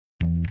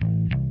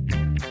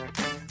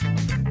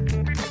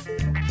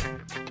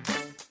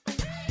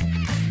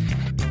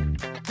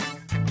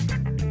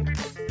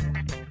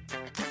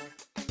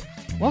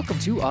Welcome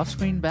to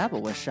Offscreen Babble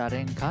with Shada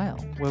and Kyle,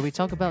 where we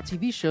talk about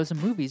TV shows and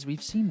movies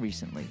we've seen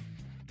recently.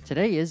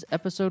 Today is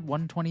episode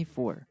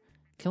 124,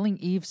 Killing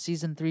Eve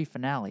Season 3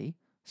 Finale,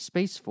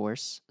 Space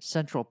Force,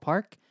 Central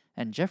Park,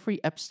 and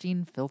Jeffrey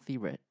Epstein Filthy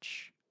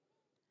Rich.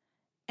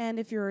 And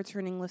if you're a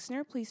returning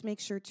listener, please make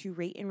sure to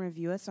rate and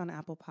review us on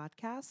Apple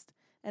Podcast,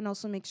 and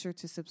also make sure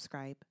to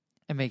subscribe.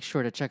 And make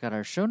sure to check out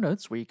our show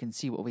notes where you can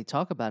see what we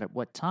talk about at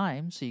what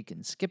time so you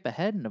can skip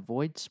ahead and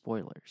avoid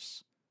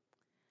spoilers.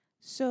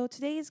 So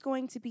today is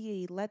going to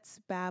be a Let's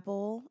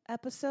Babble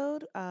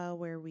episode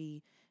where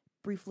we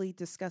briefly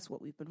discuss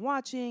what we've been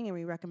watching and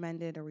we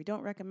recommend it or we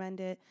don't recommend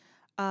it.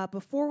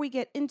 Before we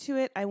get into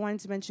it, I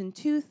wanted to mention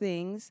two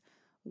things.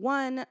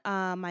 One,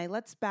 my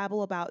Let's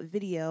Babble About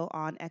video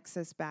on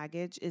Excess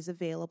Baggage is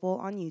available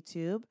on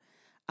YouTube.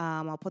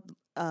 I'll put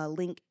a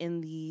link in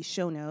the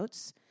show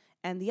notes.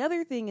 And the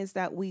other thing is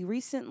that we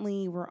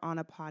recently were on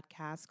a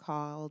podcast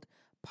called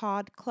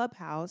Pod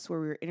Clubhouse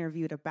where we were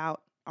interviewed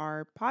about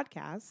our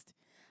podcast,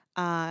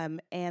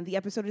 and the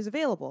episode is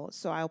available.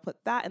 So I'll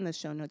put that in the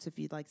show notes if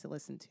you'd like to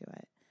listen to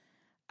it.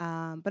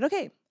 But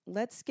okay,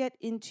 let's get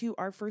into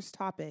our first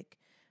topic,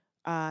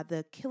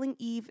 the Killing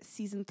Eve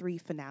Season 3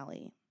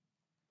 finale.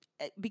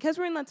 Because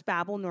we're in Let's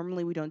Babble,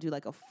 normally we don't do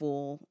like a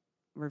full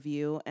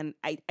review, and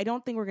I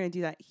don't think we're going to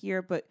do that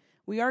here, but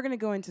we are going to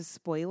go into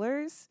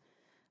spoilers.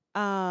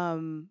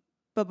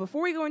 But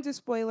before we go into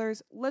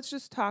spoilers, let's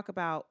just talk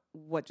about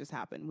what just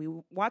happened. We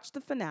watched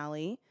the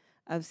finale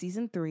of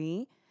season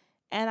 3,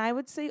 and I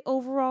would say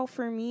overall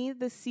for me,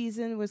 the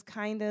season was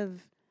kind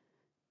of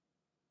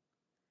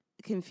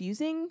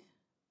confusing,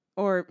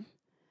 or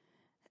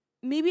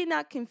maybe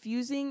not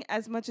confusing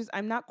as much as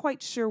I'm not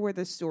quite sure where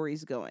the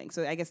story's going.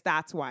 So I guess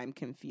that's why I'm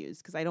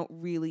confused, because I don't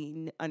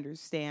really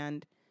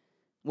understand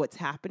what's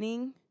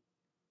happening.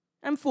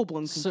 I'm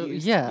full-blown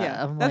confused. So,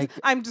 yeah.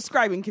 I'm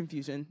describing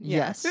confusion.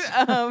 Yes.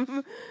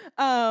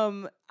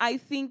 I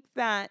think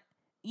that,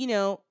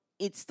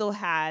 it still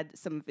had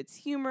some of its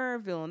humor.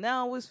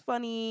 Villanelle was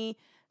funny.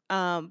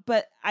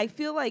 But I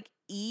feel like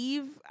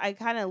Eve, I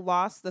kind of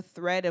lost the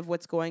thread of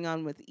what's going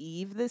on with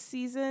Eve this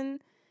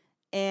season.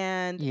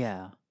 And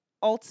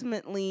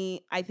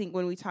ultimately, I think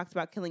when we talked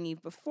about Killing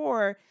Eve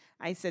before,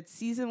 I said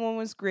season 1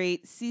 was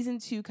great. Season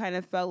 2 kind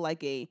of felt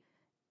like a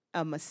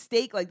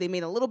mistake. Like they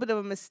made a little bit of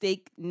a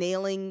mistake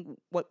nailing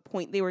what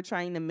point they were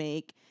trying to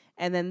make.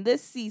 And then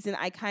this season,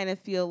 I kind of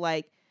feel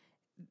like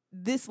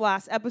this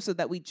last episode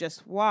that we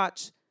just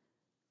watched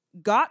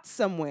got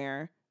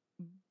somewhere,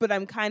 but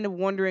I'm kind of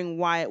wondering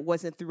why it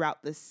wasn't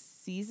throughout the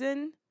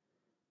season.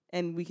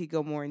 And we could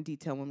go more in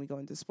detail when we go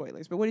into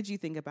spoilers. But what did you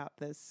think about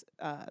this,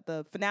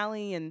 the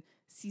finale and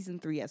season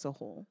 3 as a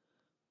whole?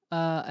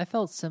 I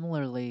felt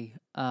similarly.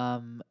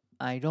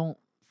 I don't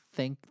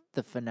think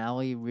the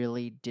finale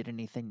really did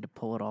anything to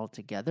pull it all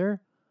together.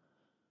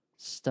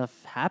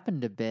 Stuff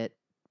happened a bit,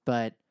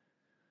 but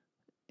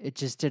it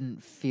just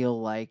didn't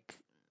feel like,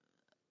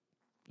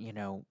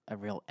 a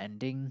real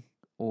ending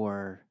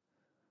or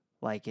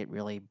like it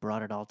really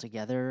brought it all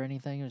together or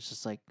anything. It was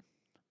just like,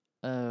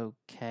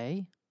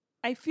 okay.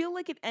 I feel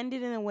like it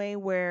ended in a way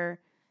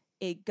where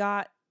it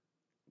got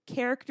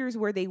characters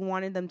where they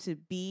wanted them to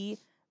be,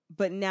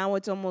 but now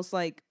it's almost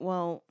like,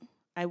 well,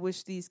 I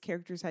wish these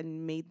characters had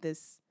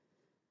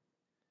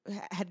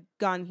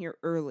gone here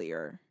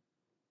earlier,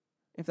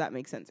 if that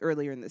makes sense,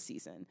 earlier in the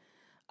season.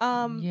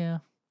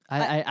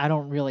 I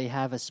don't really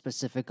have a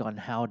specific on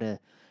how to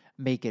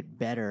make it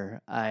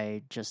better.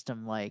 I just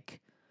am like,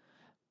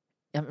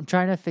 I'm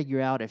trying to figure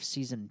out if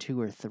season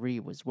 2 or 3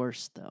 was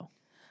worse, though.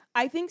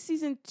 I think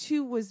season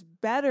 2 was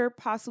better,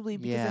 possibly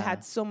because it Yeah.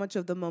 had so much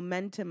of the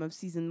momentum of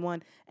season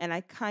 1, and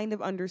I kind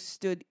of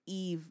understood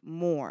Eve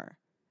more,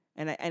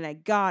 and I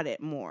got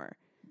it more.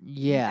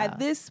 Yeah. At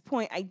this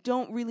point, I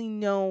don't really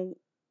know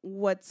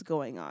what's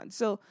going on.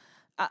 So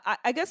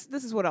I guess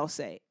this is what I'll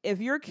say. If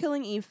you're a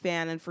Killing Eve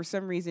fan and for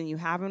some reason you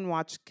haven't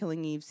watched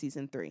Killing Eve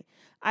season 3,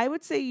 I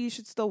would say you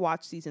should still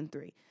watch season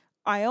 3.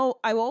 I will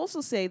also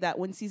say that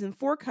when season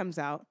 4 comes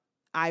out,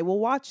 I will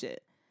watch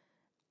it.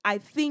 I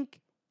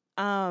think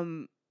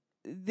I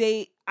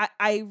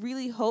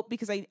really hope,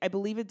 because I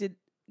believe it did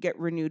get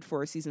renewed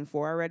for season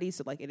 4 already,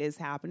 so like it is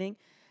happening.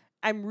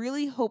 I'm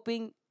really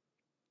hoping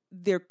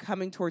they're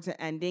coming towards an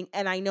ending.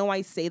 And I know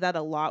I say that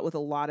a lot with a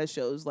lot of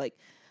shows, like,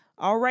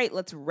 all right,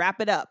 let's wrap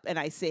it up. And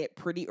I say it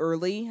pretty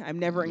early. I'm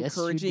never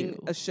encouraging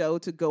a show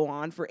to go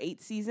on for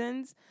 8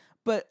 seasons.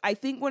 But I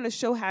think when a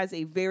show has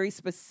a very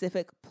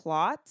specific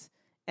plot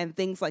and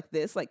things like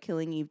this, like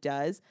Killing Eve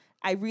does,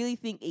 I really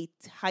think a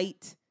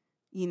tight,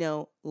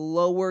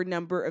 lower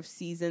number of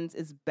seasons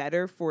is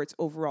better for its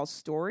overall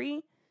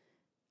story.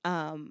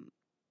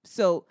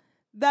 So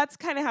that's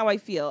kind of how I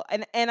feel.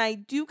 And I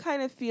do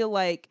kind of feel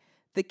like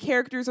the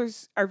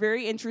characters are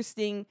very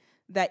interesting,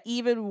 that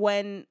even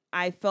when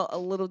I felt a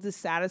little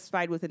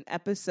dissatisfied with an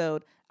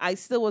episode, I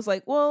still was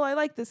like, well, I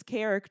like this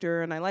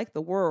character and I like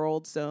the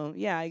world, so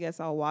yeah, I guess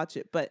I'll watch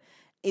it. But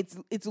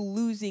it's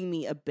losing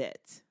me a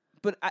bit.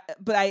 But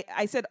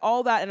I said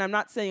all that, and I'm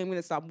not saying I'm going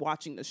to stop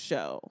watching the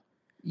show.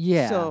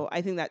 Yeah. So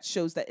I think that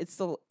shows that it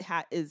still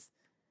is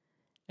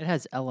It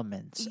has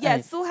elements. Yeah,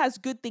 it still has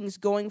good things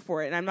going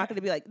for it. And I'm not going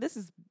to be like, this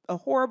is a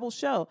horrible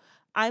show.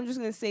 I'm just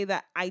going to say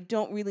that I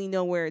don't really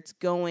know where it's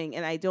going.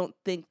 And I don't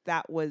think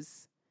that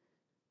was,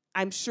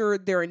 I'm sure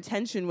their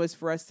intention was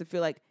for us to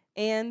feel like,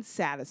 and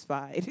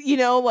satisfied,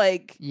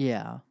 like.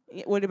 Yeah.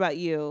 What about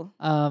you?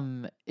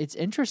 It's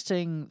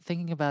interesting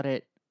thinking about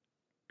it.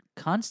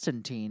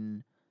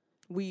 Constantine.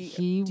 Do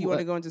you want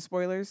to go into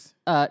spoilers?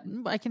 I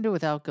can do it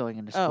without going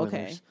into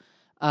spoilers.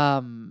 Oh,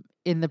 okay.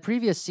 In the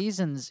previous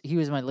seasons, he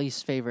was my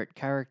least favorite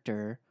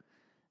character,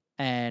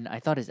 and I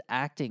thought his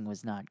acting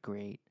was not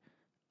great.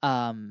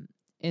 In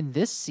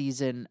this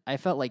season, I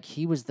felt like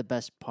he was the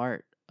best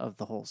part of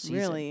the whole season.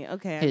 Really?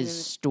 Okay.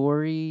 His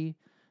story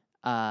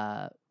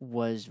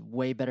was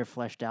way better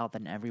fleshed out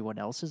than everyone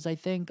else's, I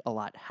think. A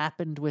lot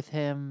happened with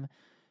him,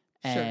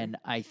 and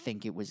I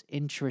think it was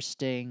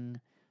interesting.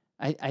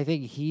 I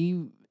think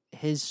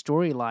his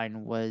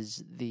storyline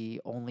was the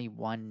only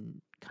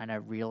one kind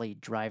of really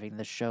driving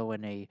the show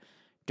in a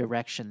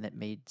direction that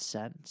made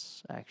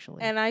sense,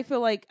 actually. And I feel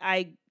like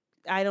I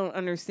don't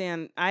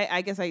understand.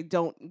 I guess I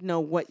don't know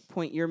what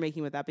point you're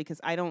making with that,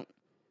 because I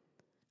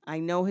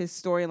know his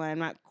storyline. I'm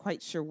not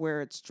quite sure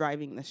where it's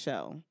driving the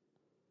show.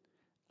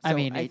 So I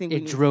mean,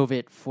 it drove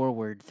it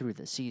forward through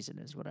the season,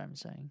 is what I'm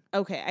saying.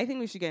 Okay, I think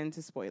we should get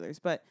into spoilers.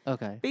 But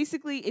okay,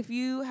 basically, if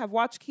you have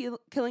watched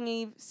Killing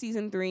Eve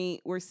season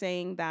 3, we're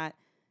saying that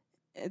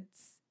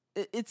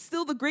it's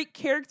still the great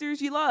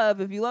characters you love.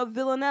 If you love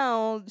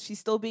Villanelle, she's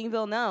still being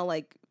Villanelle.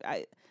 Like,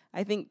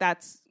 I think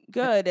that's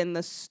good. And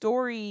the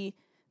story,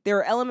 there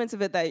are elements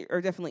of it that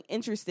are definitely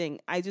interesting.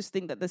 I just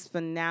think that this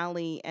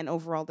finale and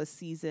overall this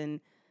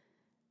season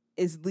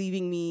is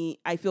leaving me,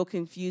 I feel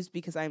confused,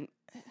 because I'm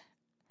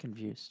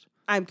confused.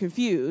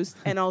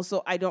 And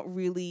also I don't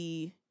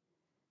really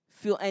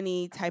feel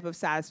any type of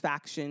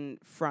satisfaction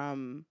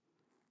from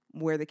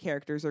where the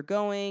characters are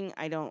going.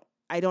 I don't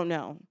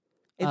know.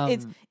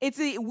 It's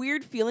a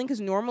weird feeling,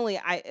 because normally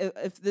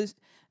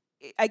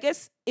I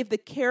guess if the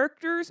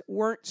characters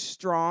weren't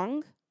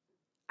strong,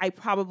 I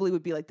probably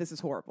would be like, this is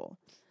horrible.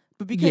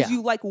 But because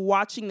you like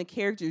watching the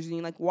characters and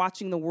you like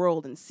watching the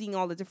world and seeing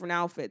all the different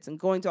outfits and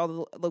going to all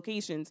the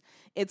locations,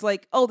 it's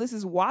like, oh, this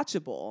is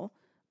watchable.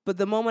 But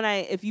the moment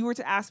if you were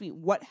to ask me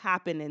what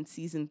happened in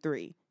season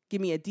 3, give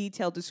me a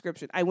detailed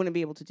description, I wouldn't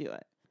be able to do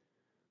it.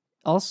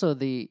 Also,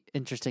 the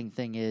interesting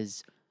thing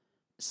is,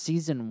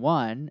 season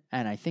 1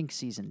 and I think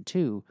season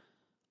 2,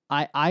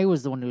 I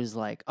was the one who was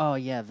like, oh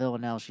yeah,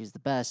 Villanelle, she's the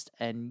best,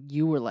 and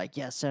you were like,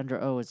 yeah, Sandra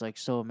Oh is like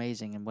so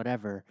amazing and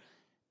whatever.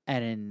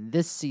 And in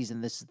this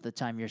season, this is the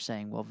time you're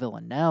saying, well,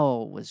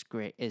 Villanelle is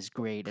great. Kyle,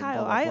 and blah,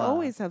 blah, blah. I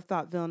always have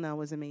thought Villanelle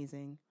was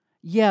amazing.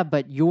 Yeah,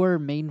 but your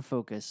main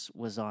focus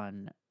was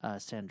on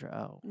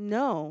Sandra Oh.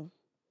 No,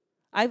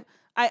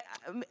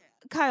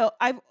 Kyle,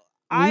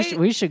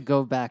 we should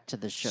go back to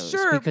the shows,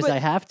 because I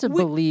have to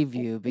believe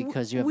you,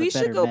 because you have a better We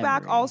should go memory.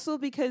 back also,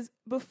 because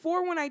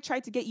before, when I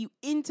tried to get you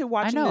into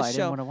watching this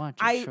show, I didn't want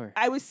to watch it.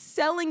 I was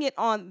selling it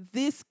on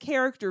this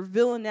character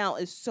Villanelle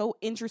is so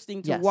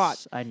interesting to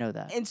watch. I know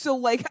that. And so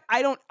like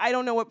I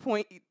don't know what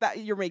point that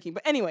you're making,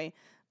 but anyway,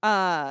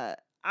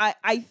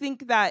 I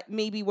think that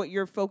maybe what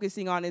you're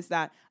focusing on is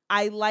that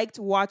I liked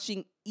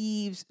watching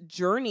Eve's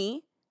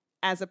journey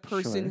as a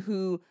person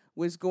who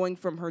was going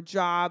from her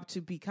job to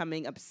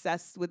becoming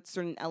obsessed with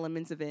certain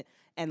elements of it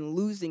and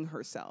losing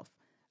herself.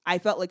 I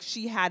felt like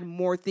she had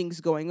more things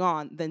going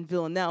on than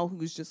Villanelle, who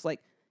was just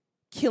like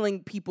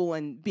killing people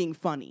and being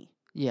funny.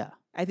 Yeah.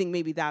 I think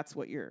maybe that's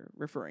what you're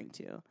referring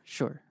to.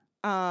 Sure.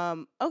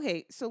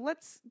 Okay, so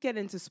let's get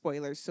into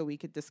spoilers so we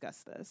could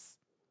discuss this.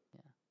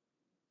 Yeah.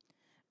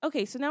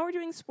 Okay, so now we're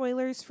doing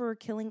spoilers for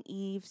Killing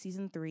Eve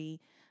season 3.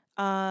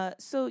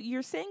 So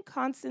you're saying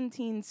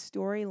Constantine's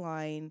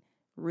storyline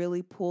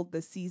really pulled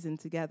the season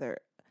together.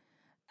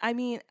 I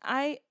mean,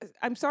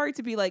 I'm sorry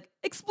to be like,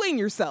 explain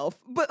yourself,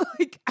 but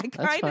like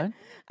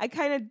I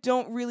kind of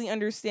don't really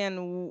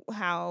understand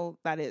how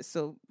that is.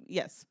 So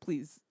yes,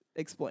 please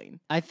explain.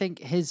 I think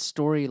his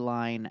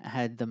storyline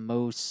had the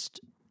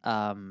most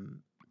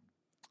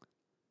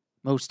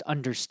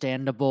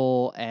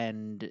understandable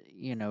and,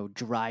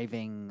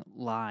 driving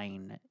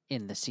line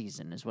in the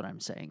season, is what I'm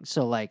saying.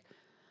 So like,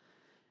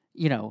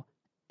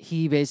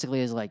 he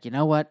basically is like, you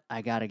know what,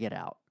 I gotta get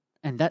out.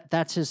 And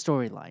that's his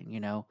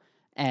storyline,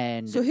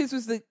 and so his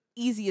was the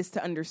easiest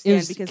to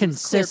understand because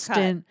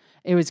consistent.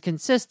 It was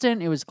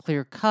consistent. It was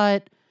clear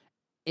cut.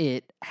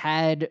 It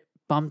had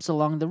bumps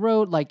along the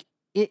road. Like,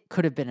 it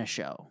could have been a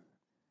show.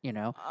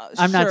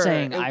 I'm not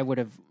saying I would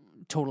have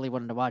totally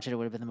wanted to watch it. It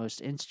would have been the most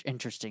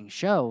interesting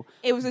show.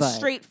 It was a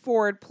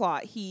straightforward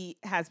plot. He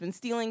has been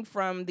stealing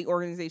from the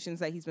organizations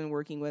that he's been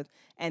working with,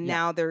 and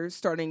now they're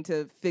starting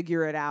to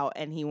figure it out,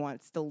 and he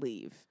wants to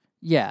leave.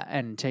 Yeah,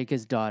 and take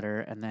his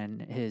daughter, and then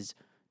his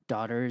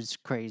daughter's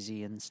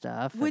crazy and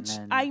stuff. Which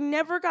I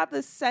never got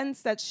the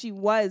sense that she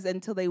was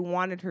until they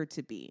wanted her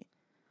to be.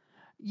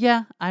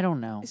 Yeah, I don't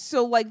know.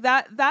 So like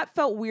that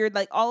felt weird.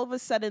 Like all of a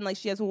sudden, like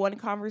she has one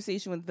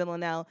conversation with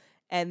Villanelle,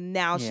 and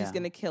now she's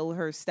gonna kill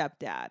her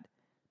stepdad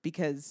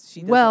because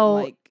she doesn't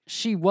like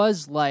she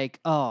was like,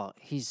 oh,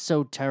 he's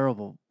so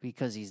terrible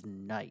because he's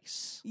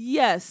nice.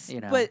 Yes,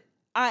 You know? but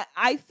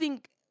I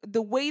think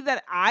the way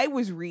that I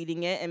was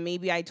reading it, and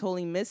maybe I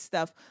totally missed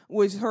stuff,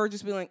 was her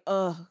just being like,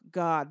 oh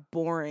God,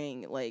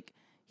 boring. Like,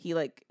 he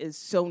like is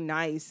so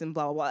nice and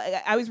blah, blah, blah.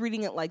 I was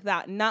reading it like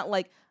that, not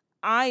like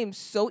I am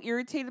so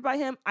irritated by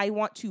him, I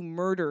want to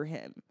murder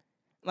him.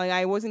 Like,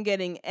 I wasn't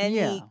getting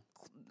any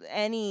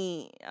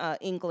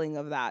inkling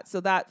of that.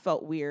 So that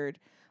felt weird.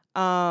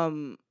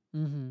 And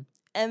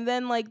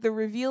then like the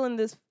reveal in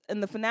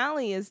the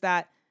finale is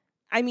that,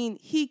 I mean,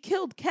 he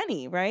killed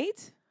Kenny,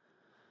 right?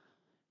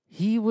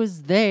 He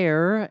was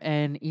there,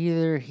 and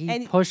either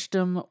he pushed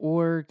him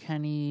or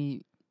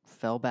Kenny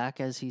fell back,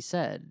 as he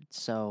said.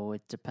 So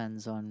it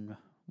depends on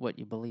what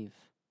you believe.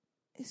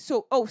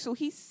 So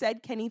he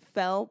said Kenny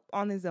fell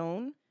on his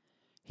own?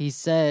 He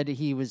said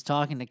he was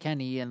talking to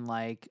Kenny and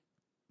like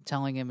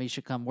telling him he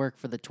should come work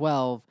for the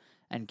 12,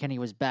 and Kenny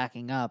was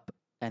backing up,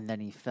 and then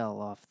he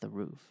fell off the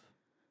roof.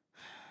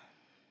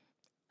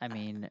 I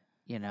mean,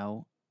 you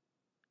know,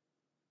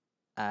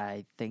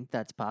 I think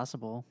that's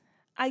possible.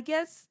 I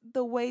guess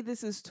the way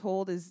this is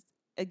told is,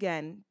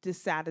 again,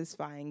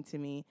 dissatisfying to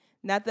me.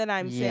 Not that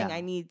I'm saying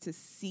I need to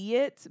see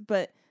it,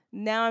 but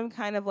now I'm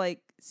kind of like,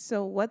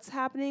 so what's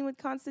happening with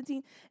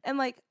Constantine? And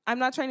like, I'm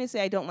not trying to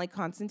say I don't like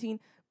Constantine,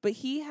 but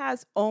he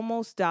has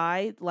almost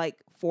died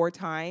like 4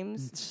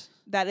 times.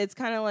 That it's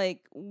kind of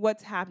like,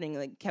 what's happening?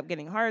 Like, kept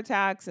getting heart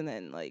attacks, and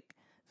then like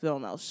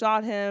Villanelle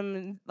shot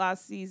him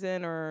last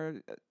season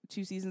or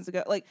 2 seasons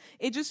ago. Like,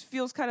 it just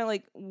feels kind of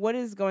like, what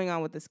is going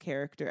on with this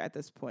character at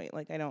this point?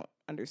 Like, I don't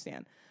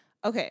understand.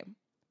 Okay,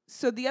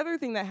 so the other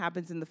thing that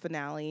happens in the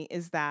finale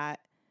is that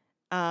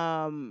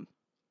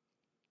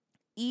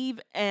Eve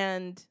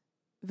and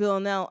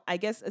Villanelle, I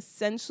guess,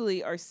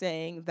 essentially are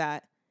saying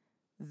that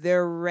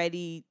they're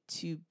ready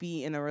to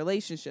be in a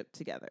relationship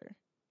together.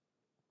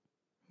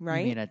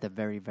 Right? You mean at the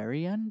very,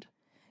 very end?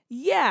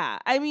 Yeah,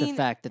 I mean... The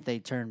fact that they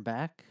turned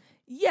back?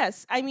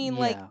 Yes, I mean,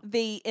 like,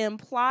 they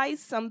imply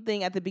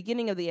something at the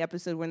beginning of the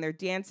episode when they're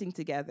dancing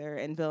together,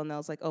 and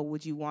Villanelle's like, oh,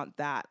 would you want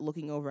that?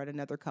 Looking over at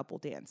another couple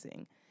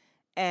dancing.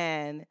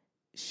 And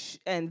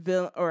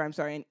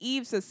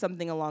Eve says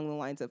something along the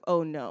lines of,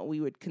 oh, no,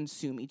 we would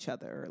consume each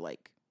other, or,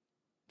 like,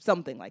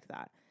 something like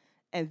that.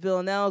 And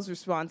Villanelle's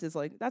response is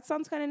like, that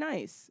sounds kind of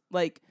nice.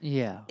 Like,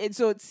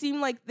 so it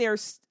seemed like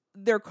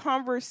their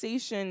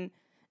conversation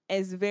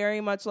is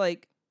very much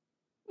like,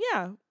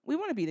 yeah, we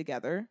want to be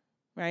together,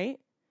 right?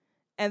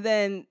 And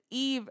then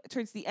Eve,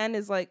 towards the end,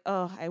 is like,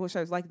 oh, I wish I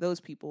was like those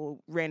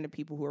people, random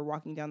people who are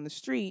walking down the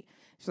street.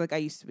 She's like, I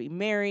used to be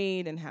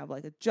married and have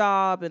like a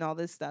job and all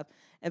this stuff.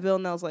 And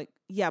Villanelle's like,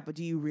 yeah, but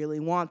do you really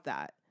want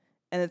that?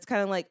 And it's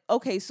kind of like,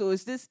 okay, so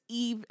is this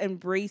Eve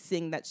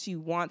embracing that she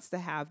wants to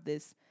have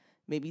this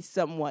maybe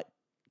somewhat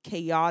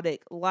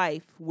chaotic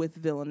life with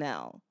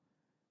Villanelle?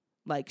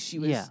 Like she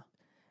was,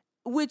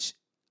 which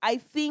I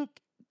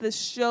think the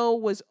show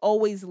was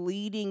always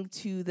leading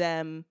to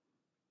them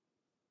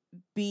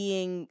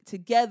being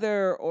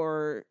together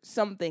or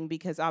something,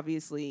 because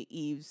obviously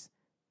Eve's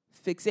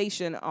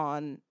fixation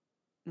on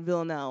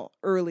Villanelle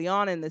early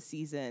on in the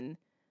season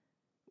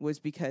was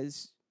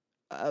because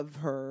of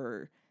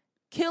her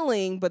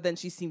killing, but then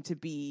she seemed to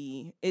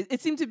be,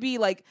 it seemed to be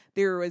like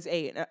there was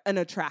an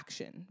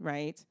attraction,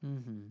 right?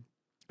 Mm-hmm.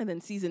 And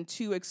then season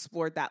 2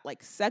 explored that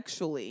like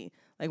sexually,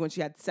 like when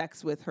she had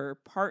sex with her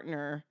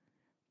partner,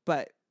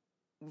 but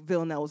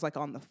Villanelle was like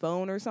on the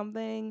phone or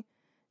something.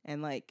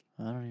 And like,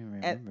 I don't even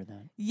remember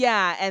that.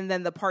 Yeah, and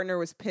then the partner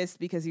was pissed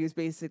because he was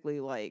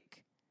basically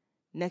like,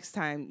 next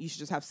time you should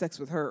just have sex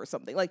with her or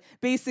something. Like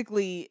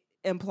basically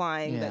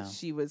implying that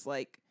she was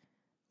like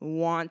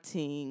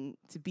wanting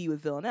to be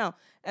with Villanelle.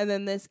 And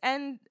then this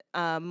end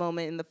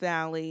moment in the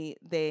finale,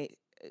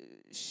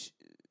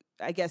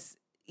 I guess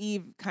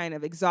Eve kind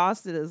of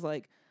exhausted is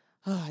like,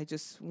 oh, I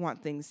just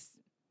want things,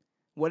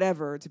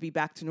 whatever, to be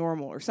back to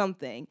normal or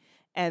something.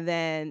 And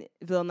then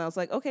Villanelle's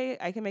like, okay,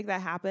 I can make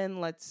that happen.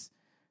 Let's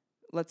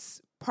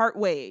part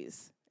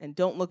ways and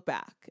don't look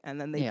back. And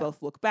then they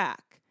both look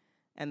back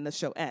and the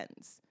show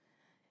ends.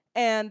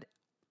 And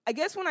I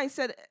guess when I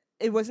said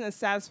it wasn't a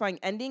satisfying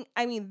ending,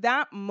 I mean,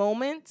 that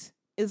moment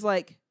is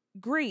like,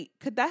 great.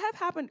 Could that have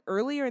happened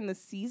earlier in the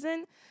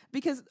season?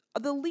 Because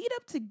the lead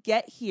up to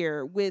get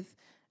here with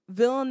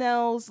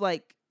Villanelle's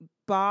like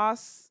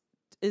boss,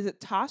 is it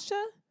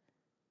Tasha?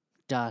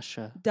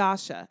 Dasha.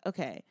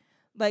 Okay.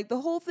 Like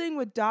the whole thing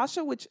with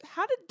Dasha,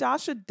 how did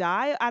Dasha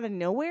die out of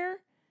nowhere?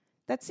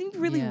 That seemed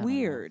really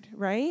weird,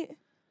 right?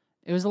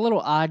 It was a little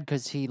odd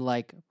because he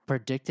like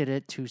predicted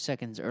it 2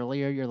 seconds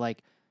earlier. You're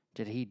like,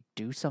 did he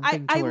do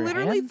something to her hand? I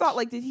literally thought,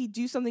 like, did he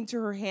do something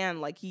to her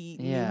hand? Like he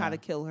knew how to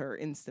kill her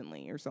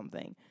instantly or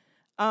something.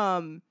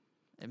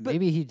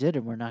 Maybe he did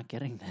and we're not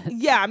getting that.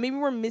 Yeah, maybe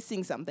we're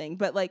missing something.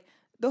 But like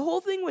the whole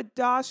thing with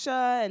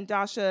Dasha and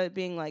Dasha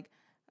being like,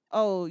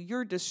 oh,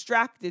 you're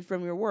distracted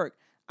from your work.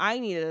 I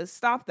need to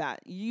stop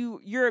that.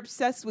 You're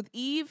obsessed with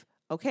Eve?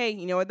 Okay,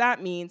 you know what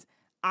that means.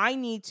 I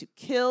need to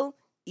kill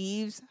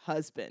Eve's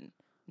husband.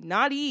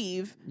 Not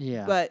Eve,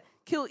 but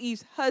kill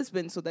Eve's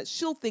husband so that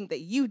she'll think that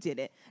you did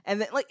it.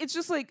 And then, like, it's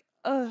just like,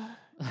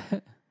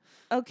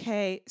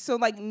 okay. So,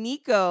 like,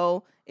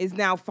 Nico is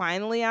now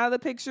finally out of the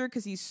picture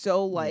because he's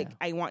so, like, Yeah.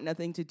 I want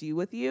nothing to do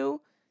with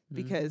you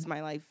because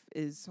my life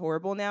is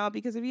horrible now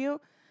because of you.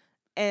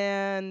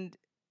 And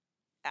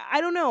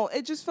I don't know.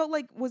 It just felt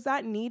like, was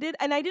that needed?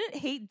 And I didn't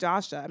hate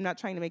Dasha. I'm not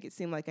trying to make it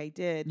seem like I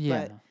did,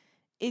 Yeah. but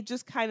it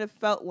just kind of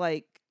felt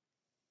like,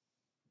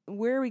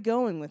 where are we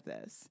going with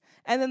this?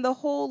 And then the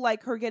whole,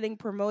 like, her getting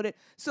promoted.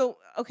 So,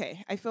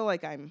 okay, I feel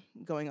like I'm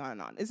going on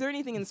and on. Is there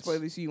anything in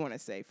spoilers you want to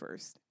say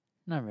first?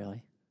 Not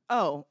really.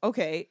 Oh,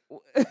 okay.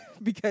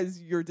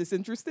 Because you're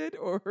disinterested,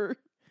 or?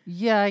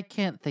 Yeah, I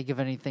can't think of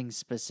anything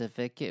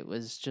specific. It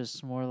was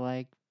just more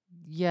like,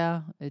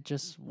 yeah, it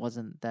just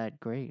wasn't that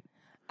great.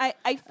 I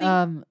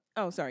think.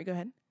 Oh, sorry. Go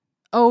ahead.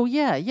 Oh,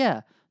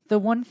 yeah. The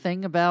one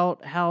thing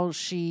about how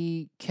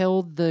she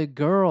killed the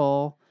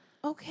girl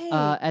Okay.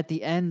 at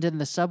the end in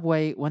the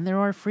subway when there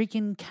are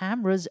freaking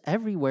cameras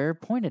everywhere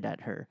pointed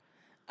at her.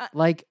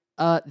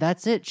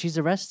 That's it. She's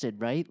arrested,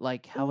 right?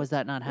 Like, how is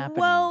that not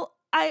happening? Well,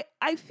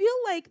 I feel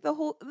like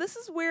this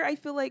is where I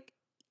feel like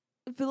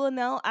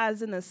Villanelle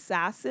as an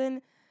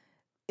assassin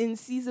in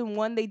season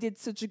 1, they did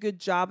such a good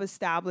job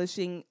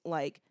establishing,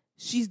 like,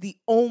 she's the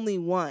only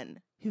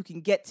one who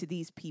can get to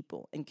these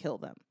people and kill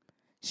them.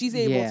 She's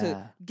able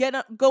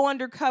to go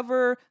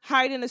undercover,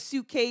 hide in a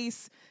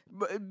suitcase,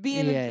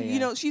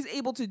 she's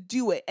able to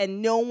do it,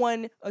 and no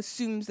one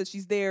assumes that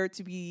she's there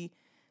to be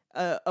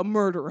a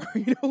murderer.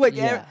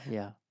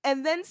 Yeah.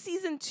 And then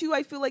season 2,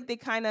 I feel like they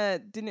kind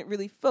of didn't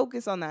really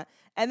focus on that.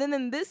 And then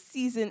in this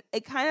season,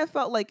 it kind of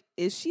felt like,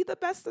 is she the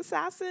best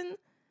assassin?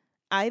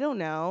 I don't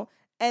know.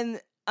 And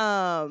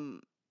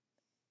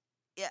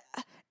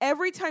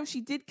every time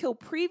she did kill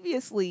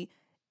previously,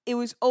 it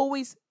was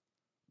always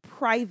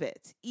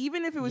private.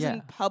 Even if it was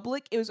in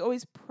public, it was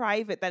always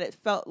private, that it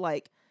felt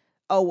like,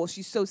 oh, well,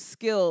 she's so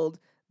skilled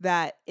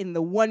that in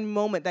the one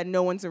moment that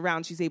no one's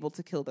around, she's able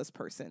to kill this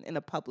person in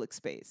a public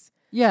space.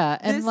 Yeah,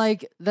 and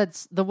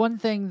that's the one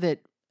thing that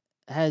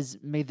has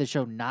made the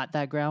show not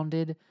that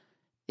grounded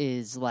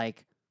is,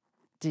 like,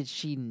 did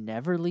she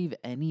never leave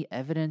any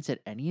evidence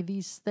at any of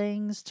these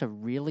things to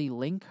really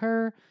link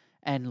her?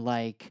 And,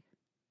 like,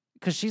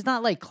 because she's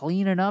not, like,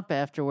 cleaning up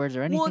afterwards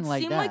or anything like that. Well,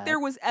 it seemed like there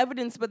was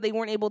evidence, but they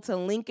weren't able to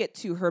link it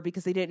to her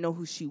because they didn't know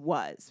who she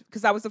was.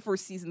 Because that was the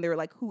first season. They were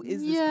like, who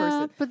is this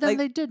person? But then like,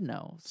 they did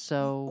know,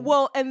 so...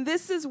 Well, and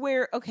this is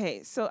where,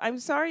 okay, so I'm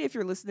sorry if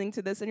you're listening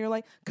to this and you're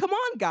like, come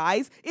on,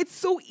 guys, it's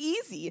so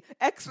easy.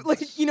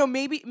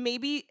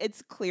 Maybe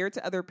it's clear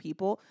to other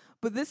people,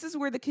 but this is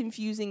where the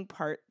confusing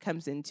part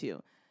comes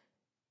into.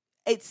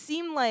 It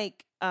seemed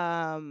like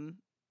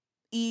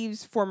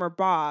Eve's former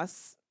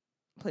boss,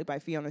 played by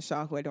Fiona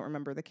Shaw, who I don't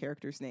remember the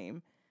character's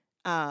name,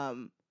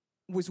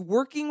 was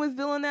working with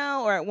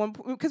Villanelle, or at one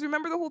point, because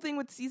remember the whole thing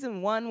with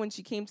season 1 when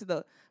she came to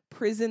the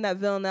prison that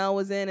Villanelle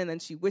was in, and then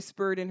she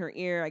whispered in her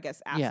ear, I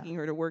guess, asking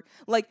her to work.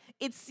 Like,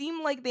 it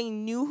seemed like they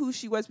knew who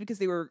she was because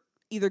they were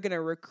either going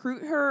to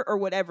recruit her or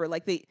whatever.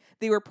 Like,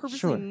 they were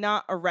purposely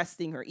not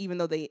arresting her, even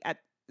though they at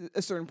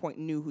a certain point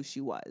knew who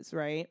she was,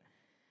 right?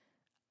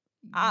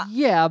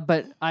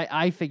 But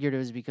I figured it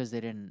was because they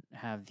didn't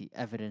have the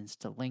evidence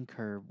to link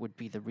her would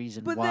be the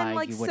reason why then,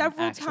 like, you wouldn't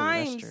actually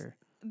arrest her.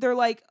 They're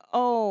like,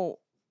 oh,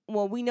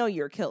 well, we know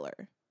you're a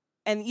killer.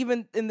 And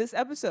even in this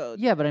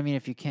episode. Yeah, but I mean,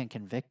 if you can't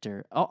convict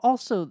her.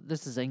 Also,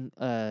 this is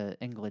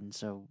England,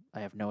 so I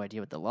have no idea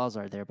what the laws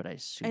are there, but I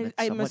assume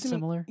it's somewhat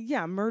similar.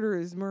 Yeah, murder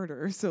is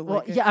murder. So,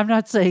 well, I'm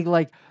not saying,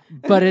 like,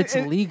 but it's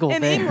legal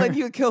in there. In England,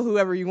 you kill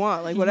whoever you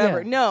want, like,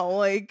 whatever. Yeah. No,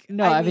 like...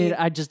 No, I mean,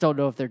 I just don't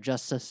know if their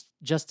justice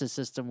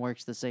system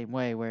works the same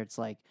way, where it's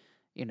like,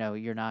 you're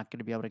not going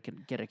to be able to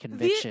get a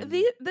conviction.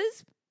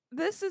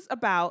 This is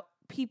about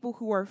people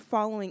who are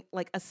following,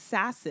 like,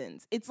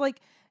 assassins. It's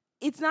like...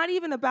 It's not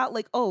even about,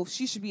 like, oh,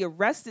 she should be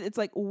arrested. It's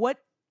like, what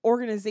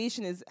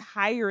organization is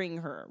hiring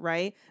her,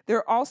 right?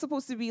 They're all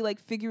supposed to be, like,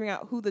 figuring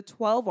out who the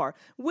 12 are,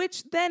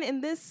 which then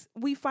in this,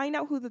 we find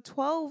out who the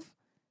 12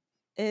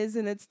 is,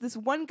 and it's this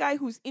one guy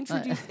who's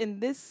introduced in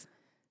this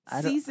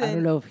season. I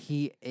don't know if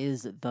he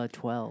is the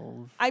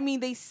 12. I mean,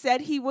 they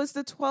said he was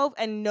the 12,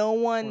 and no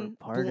one...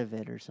 Or part of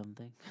it or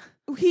something.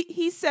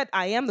 He said,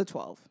 I am the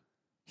 12.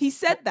 He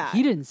said that.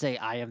 He didn't say,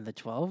 I am the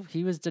 12.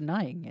 He was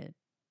denying it.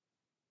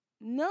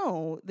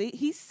 No,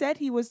 he said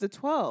he was the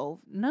 12.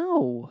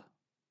 No.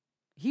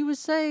 He was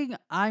saying,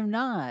 I'm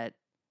not.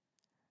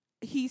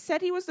 He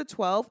said he was the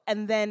 12,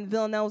 and then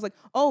Villanelle was like,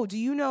 oh, do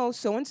you know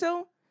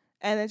so-and-so?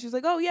 And then she's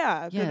like, oh,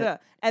 yeah. Yeah.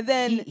 And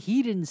then...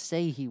 He didn't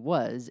say he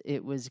was.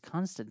 It was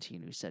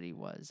Constantine who said he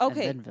was.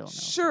 Okay, and then Villanelle.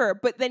 Sure,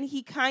 but then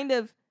he kind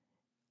of,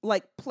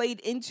 like, played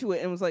into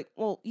it and was like,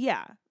 well,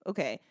 yeah,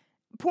 okay.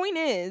 Point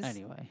is...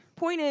 Anyway.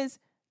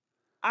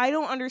 I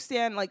don't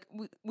understand, like,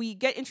 we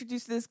get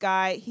introduced to this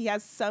guy. He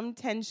has some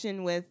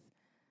tension with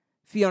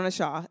Fiona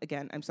Shaw.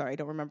 Again, I'm sorry, I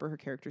don't remember her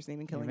character's name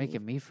in Killing You're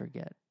making me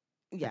forget.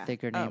 Yeah. I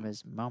think her name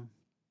is Mom.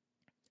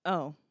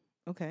 Oh,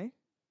 okay.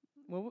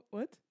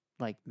 What?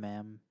 Like,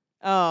 ma'am.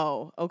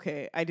 Oh,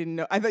 okay. I didn't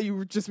know. I thought you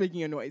were just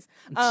making a noise.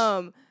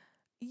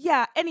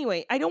 Yeah,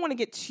 anyway, I don't want to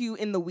get too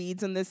in the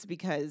weeds on this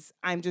because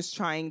I'm just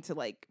trying to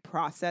like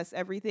process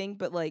everything,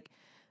 but like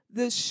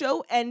the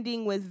show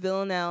ending with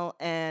Villanelle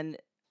and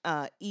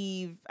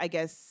Eve, I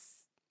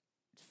guess,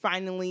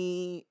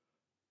 finally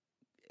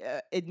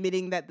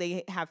admitting that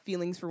they have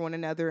feelings for one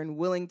another and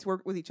willing to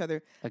work with each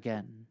other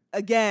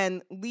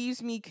again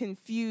leaves me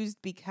confused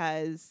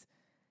because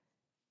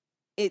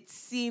it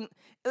seems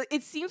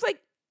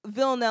like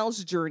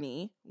Villanelle's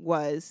journey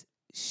was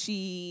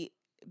she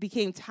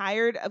became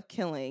tired of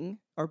killing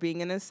or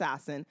being an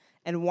assassin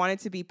and wanted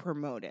to be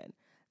promoted.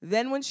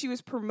 Then when she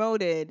was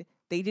promoted,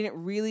 they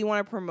didn't really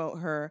want to promote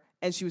her,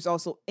 and she was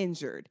also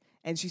injured.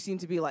 And she seemed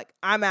to be like,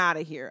 I'm out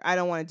of here. I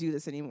don't want to do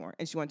this anymore.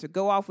 And she wanted to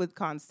go off with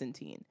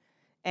Constantine.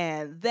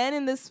 And then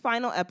in this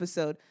final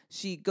episode,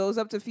 she goes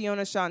up to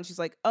Fiona Shaw and she's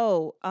like,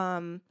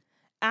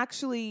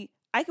 actually,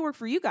 I can work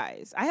for you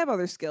guys. I have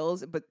other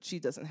skills, but she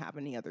doesn't have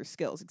any other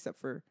skills except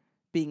for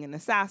being an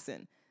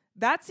assassin.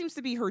 That seems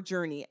to be her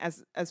journey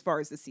as far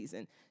as the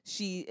season.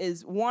 She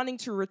is wanting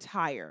to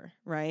retire,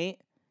 right?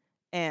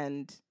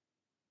 And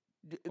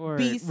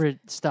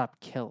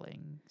stop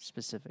killing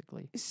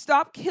specifically.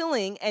 Stop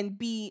killing and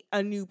be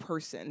a new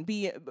person.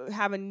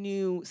 Have a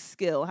new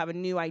skill, have a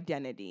new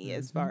identity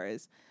as far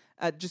as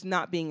just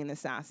not being an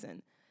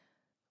assassin.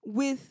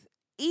 With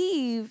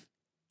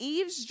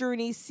Eve's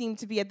journey seemed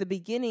to be at the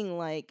beginning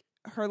like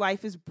her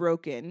life is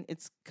broken.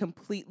 It's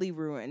completely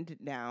ruined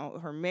now.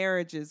 Her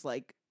marriage is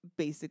like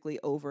basically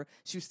over.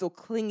 She was still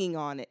clinging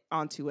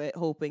onto it,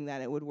 hoping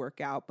that it would work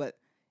out, but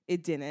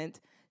it didn't.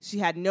 She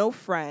had no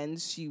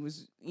friends. She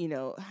was, she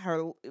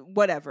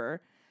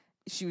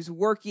was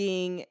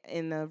working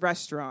in a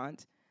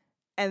restaurant.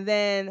 And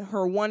then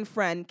her one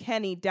friend,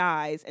 Kenny,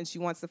 dies, and she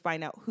wants to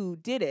find out who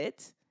did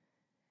it.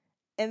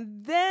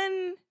 And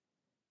then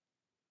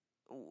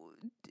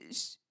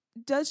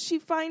does she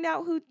find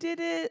out who did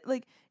it?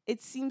 Like,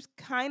 it seems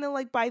kind of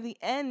like by the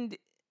end,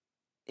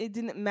 it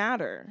didn't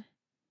matter.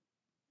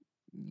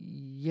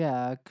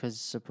 Yeah, because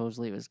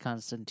supposedly it was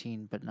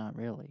Constantine, but not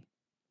really.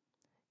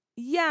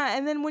 Yeah,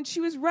 and then when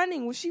she was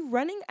she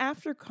running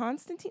after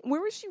Constantine?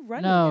 Where was she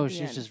running? No,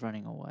 she's just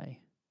running away.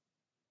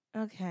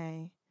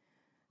 Okay.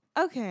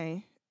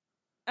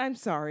 I'm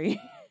sorry.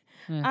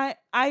 Yeah.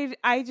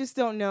 I just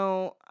don't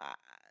know.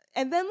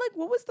 And then like,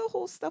 what was the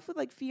whole stuff with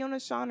like Fiona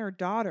Shaw and her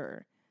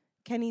daughter,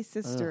 Kenny's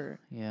sister?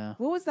 Yeah.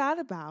 What was that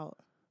about?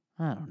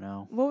 I don't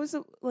know. What was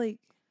it like?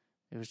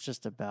 It was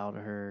just about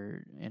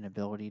her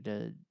inability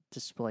to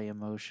display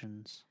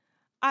emotions.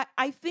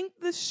 I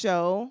think the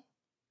show,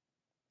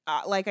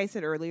 like I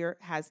said earlier,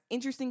 has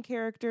interesting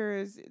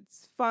characters.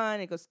 It's fun.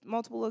 It goes to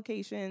multiple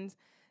locations.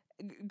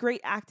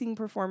 Great acting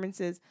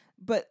performances.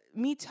 But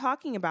me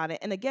talking about it,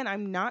 and again,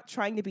 I'm not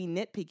trying to be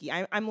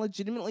nitpicky. I'm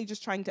legitimately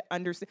just trying to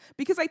understand.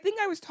 Because I think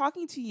I was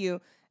talking to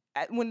you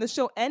when the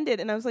show ended,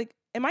 and I was like,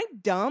 am I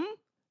dumb?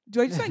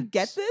 Do I just not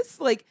get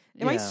this? Like,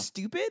 am I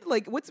stupid?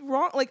 Like, what's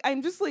wrong? Like,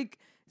 I'm just like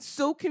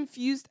so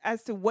confused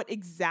as to what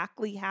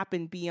exactly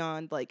happened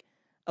beyond like,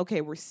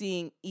 okay, we're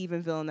seeing Eve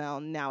and Villanelle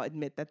now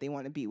admit that they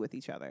want to be with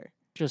each other.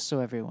 Just so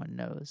everyone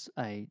knows,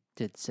 I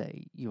did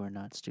say you are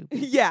not stupid.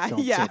 Yeah, Don't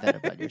say that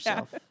about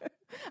yourself.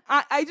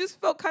 Yeah. I just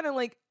felt kind of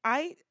like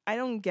I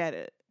don't get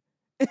it,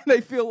 and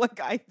I feel like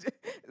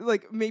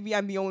maybe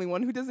I'm the only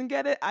one who doesn't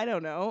get it. I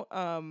don't know.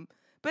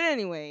 But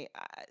anyway,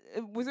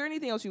 was there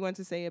anything else you wanted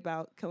to say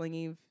about Killing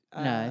Eve?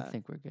 No, I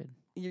think we're good.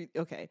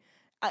 Okay.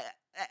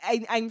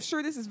 I'm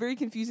sure this is very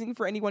confusing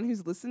for anyone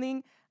who's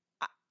listening.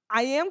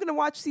 I am going to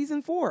watch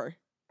season 4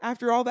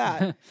 after all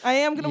that. I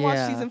am going to watch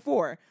season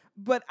 4.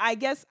 But I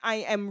guess I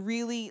am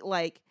really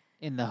like...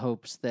 in the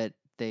hopes that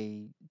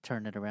they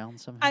turn it around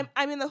somehow?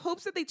 I'm in the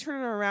hopes that they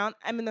turn it around.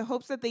 I'm in the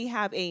hopes that they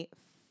have a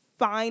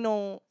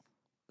final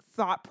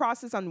thought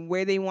process on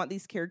where they want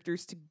these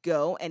characters to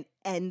go and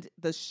end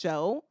the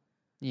show.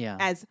 Yeah.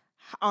 As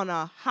on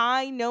a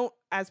high note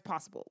as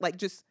possible. Like,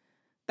 just...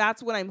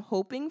 that's what I'm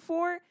hoping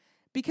for.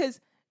 Because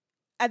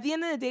at the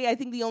end of the day, I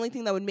think the only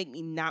thing that would make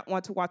me not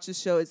want to watch the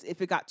show is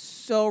if it got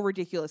so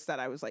ridiculous that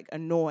I was like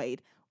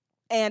annoyed,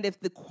 and if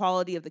the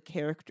quality of the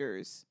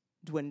characters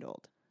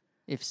dwindled.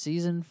 If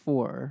season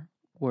 4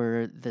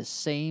 were the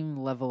same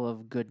level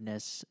of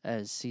goodness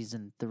as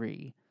season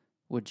 3,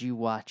 would you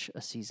watch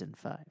a season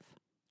 5?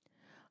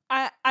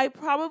 I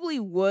probably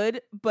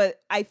would,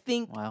 but I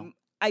think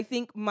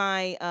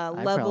my level...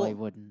 I probably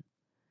wouldn't.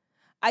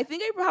 I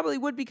think I probably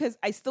would because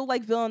I still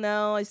like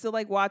Villanelle. I still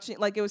like watching.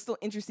 Like, it was still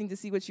interesting to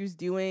see what she was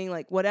doing,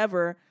 like,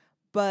 whatever.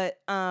 But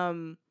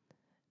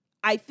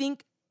I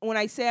think when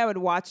I say I would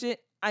watch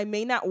it, I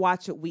may not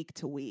watch it week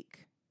to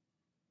week,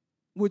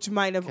 which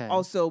might have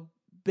also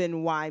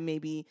been why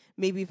maybe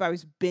if I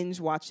was binge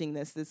watching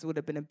this would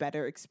have been a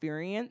better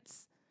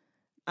experience.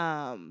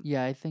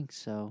 Yeah, I think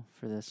so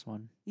for this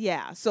one.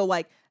 Yeah. So,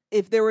 like,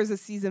 if there was a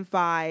season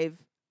 5,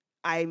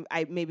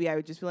 I maybe I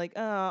would just be like,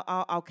 oh,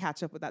 I'll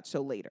catch up with that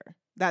show later.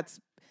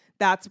 That's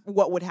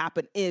what would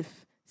happen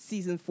if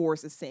season 4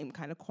 is the same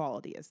kind of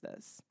quality as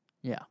this.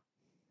 Yeah.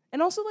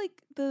 And also,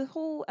 like, the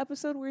whole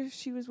episode where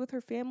she was with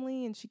her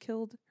family and she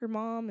killed her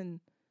mom and...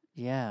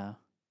 yeah.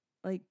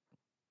 Like,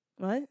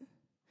 What?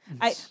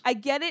 I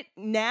get it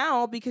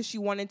now because she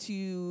wanted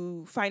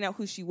to find out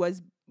who she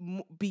was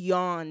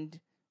beyond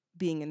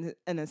being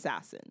an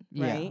assassin,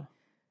 right? Yeah.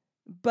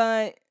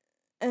 But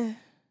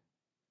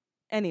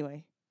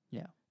anyway.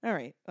 Yeah. All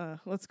right.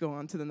 Let's go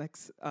on to the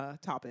next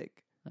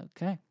topic.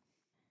 Okay.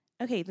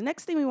 Okay, the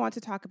next thing we want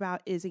to talk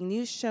about is a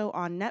new show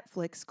on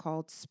Netflix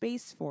called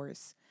Space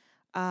Force.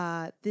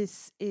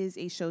 This is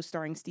a show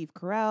starring Steve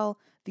Carell.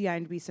 The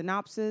IMDb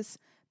synopsis: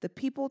 the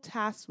people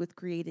tasked with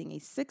creating a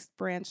sixth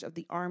branch of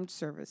the armed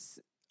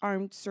services,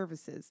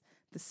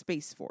 the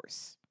Space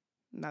Force.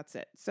 And that's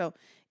it. So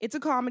it's a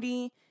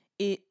comedy.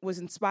 It was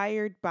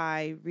inspired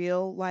by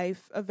real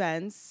life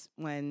events.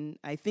 When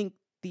I think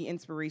the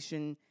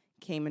inspiration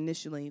came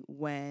initially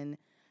when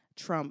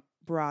Trump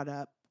brought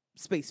up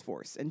Space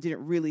Force and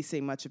didn't really say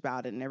much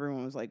about it, and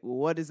everyone was like, well,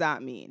 what does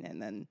that mean?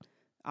 And then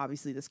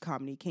obviously this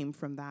comedy came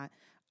from that.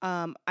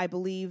 I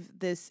believe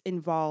this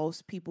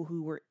involves people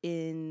who were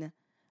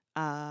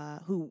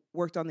who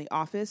worked on The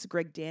Office.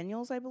 Greg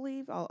Daniels, I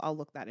believe. I'll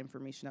look that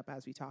information up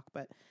as we talk.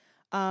 But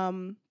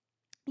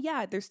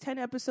yeah, there's 10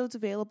 episodes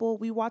available.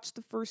 We watched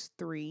the first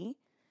 3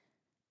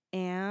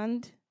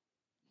 and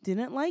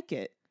didn't like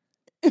it.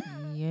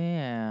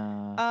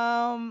 Yeah.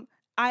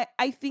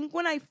 I think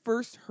when I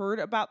first heard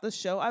about the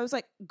show, I was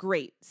like,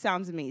 great,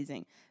 sounds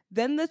amazing.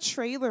 Then the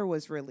trailer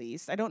was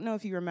released. I don't know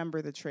if you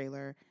remember the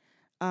trailer.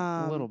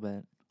 A little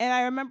bit. And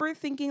I remember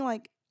thinking,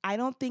 like, I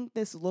don't think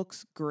this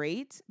looks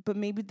great, but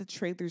maybe the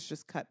trailer's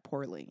just cut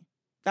poorly.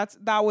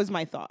 That was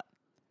my thought.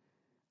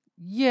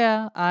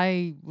 Yeah,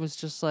 I was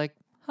just like,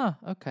 huh,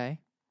 okay.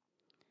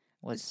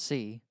 Let's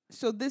see.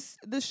 So this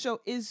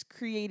show is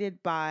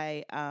created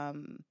by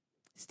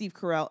Steve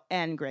Carell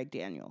and Greg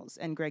Daniels.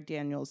 And Greg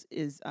Daniels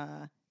is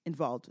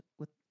involved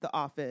with The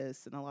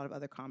Office and a lot of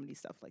other comedy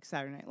stuff like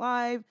Saturday Night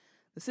Live,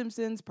 The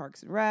Simpsons,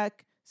 Parks and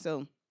Rec.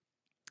 So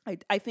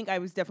I think I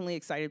was definitely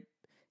excited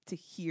to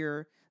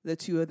hear the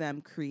two of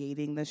them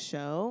creating the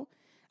show.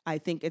 I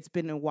think it's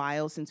been a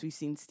while since we've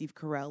seen Steve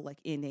Carell like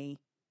in a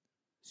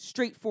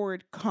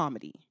straightforward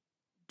comedy.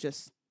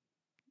 Just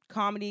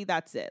comedy,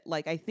 that's it.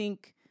 Like, I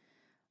think,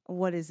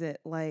 what is it?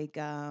 Like,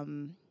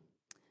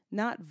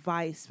 not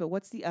Vice, but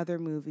what's the other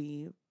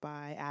movie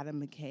by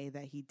Adam McKay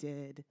that he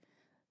did?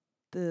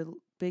 The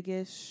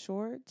Biggest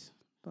Short?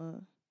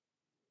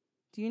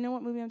 Do you know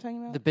what movie I'm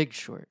talking about? The Big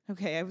Short.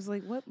 Okay, I was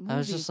like, what movie? I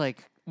was just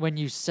like, when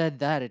you said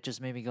that, it just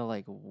made me go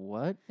like,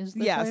 what is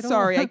the title?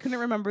 Sorry, I couldn't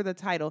remember the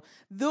title.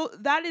 Though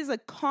that is a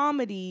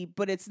comedy,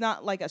 but it's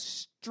not like a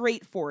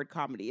straightforward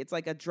comedy. It's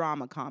like a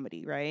drama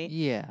comedy, right?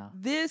 Yeah.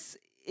 This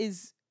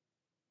is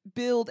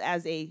billed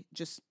as a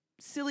just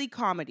silly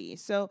comedy.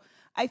 So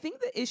I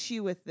think the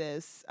issue with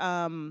this,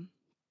 the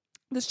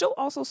show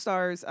also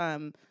stars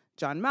John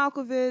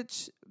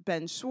Malkovich,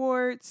 Ben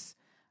Schwartz,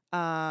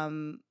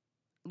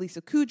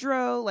 Lisa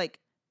Kudrow. Like,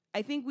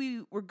 I think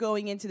we were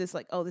going into this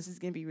like, oh, this is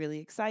going to be really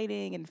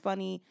exciting and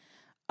funny.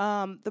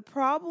 The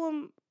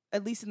problem,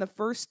 at least in the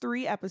first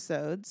 3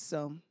 episodes,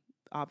 so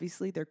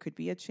obviously there could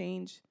be a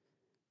change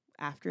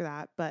after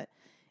that, but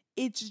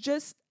it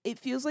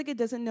feels like it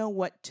doesn't know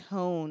what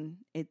tone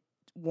it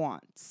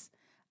wants.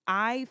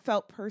 I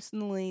felt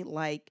personally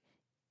like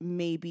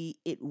maybe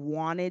it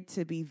wanted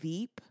to be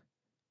Veep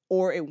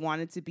or it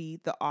wanted to be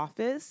The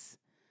Office,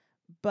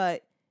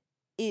 but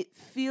it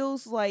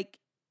feels like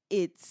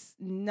it's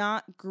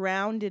not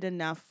grounded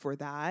enough for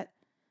that.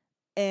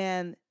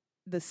 And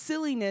the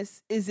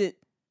silliness isn't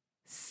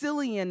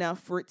silly enough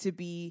for it to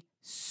be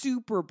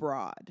super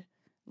broad.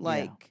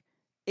 Like,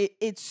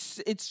 it's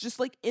just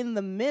like in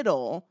the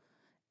middle.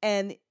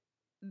 And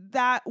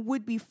that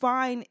would be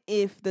fine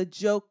if the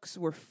jokes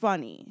were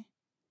funny.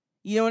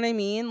 You know what I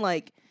mean?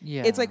 Like,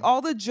 it's like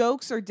all the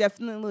jokes are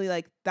definitely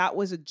like, that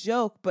was a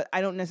joke, but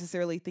I don't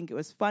necessarily think it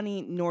was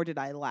funny, nor did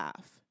I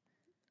laugh.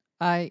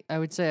 I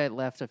would say I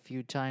laughed a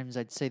few times.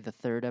 I'd say the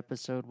 3rd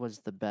episode was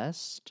the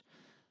best.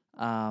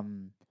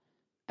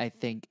 I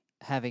think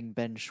having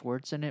Ben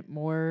Schwartz in it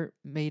more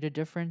made a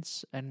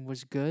difference and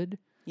was good.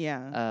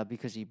 Yeah.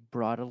 Because he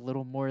brought a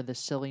little more of the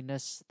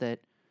silliness that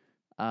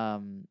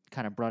kind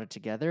of brought it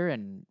together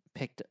and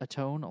picked a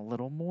tone a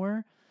little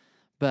more.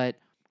 But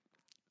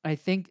I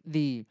think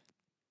the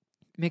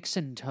mix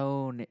in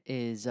tone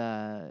is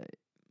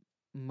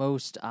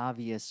most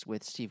obvious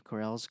with Steve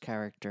Carell's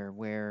character,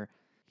 where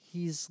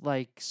he's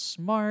like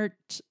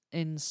smart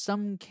in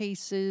some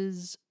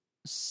cases,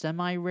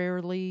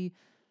 semi-rarely,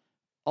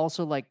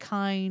 also like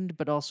kind,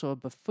 but also a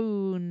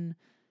buffoon.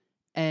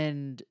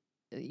 And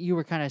you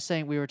were kind of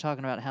saying, we were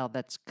talking about how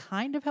that's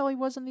kind of how he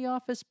was in The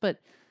Office, but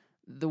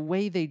the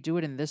way they do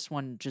it in this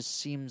one just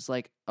seems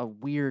like a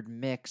weird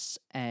mix,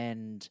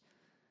 and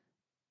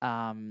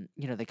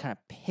they kind of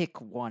pick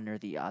one or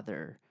the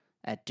other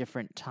at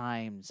different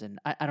times, and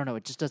I don't know,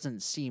 it just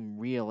doesn't seem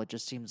real. It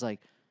just seems like,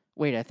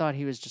 wait, I thought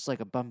he was just like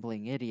a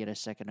bumbling idiot a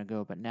second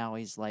ago, but now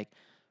he's like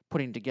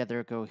putting together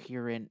a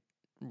coherent,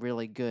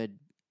 really good,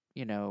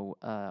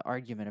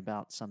 argument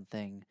about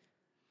something.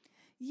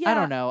 Yeah. I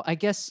don't know. I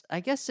guess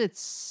it's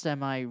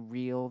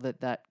semi-real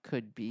that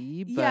could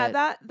be, but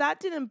Yeah, that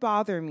didn't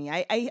bother me.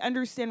 I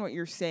understand what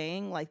you're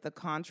saying, like the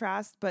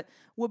contrast, but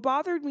what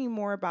bothered me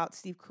more about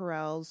Steve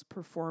Carell's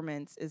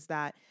performance is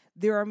that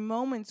there are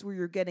moments where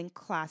you're getting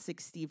classic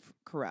Steve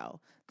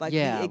Carell, like the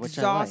yeah, which I like.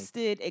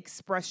 exhausted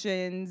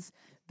expressions,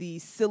 the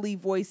silly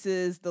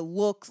voices, the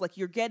looks, like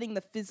you're getting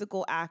the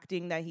physical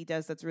acting that he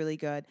does that's really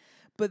good.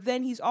 But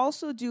then he's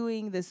also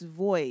doing this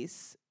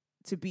voice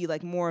to be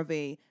like more of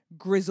a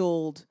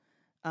grizzled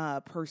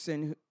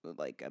person,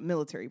 like a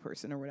military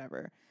person or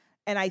whatever.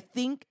 And I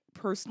think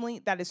personally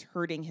that is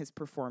hurting his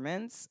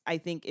performance. I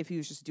think if he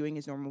was just doing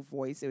his normal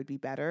voice, it would be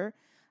better.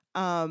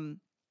 Um,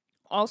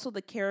 Also,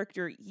 the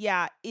character,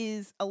 yeah,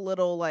 is a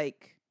little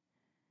like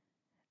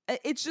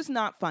it's just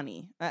not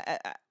funny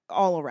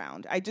all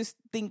around. I just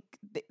think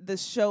the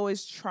show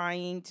is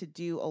trying to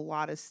do a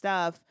lot of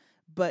stuff,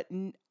 but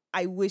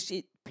I wish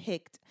it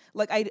picked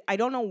like I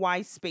don't know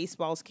why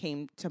Spaceballs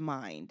came to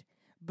mind,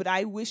 but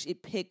I wish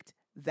it picked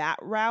that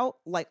route.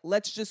 Like,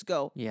 let's just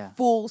go Yeah.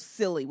 full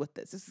silly with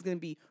this. This is going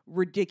to be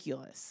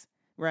ridiculous,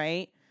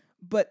 right?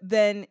 But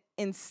then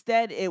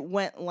instead, it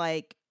went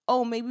like,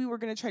 oh, maybe we're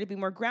going to try to be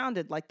more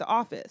grounded, like The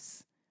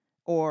Office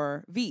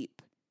or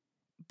Veep.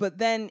 But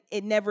then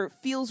it never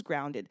feels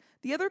grounded.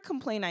 The other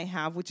complaint I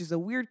have, which is a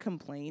weird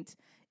complaint,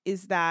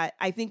 is that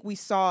I think we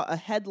saw a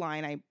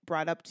headline I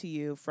brought up to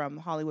you from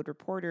Hollywood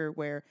Reporter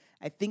where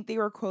I think they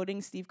were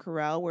quoting Steve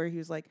Carell, where he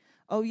was like,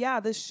 "Oh yeah,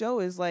 this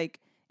show is like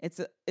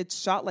it's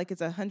shot like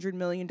it's $100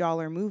 million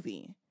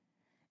movie,"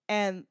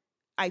 and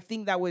I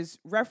think that was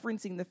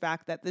referencing the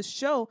fact that this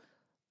show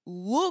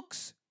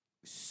looks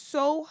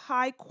so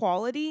high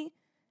quality.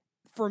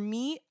 For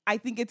me, I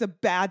think it's a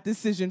bad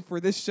decision for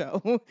this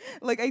show.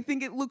 Like, I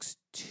think it looks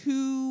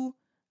too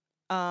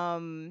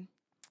Cinematic.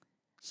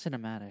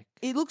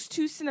 it looks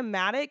too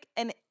cinematic,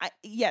 and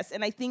yes,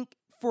 and I think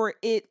for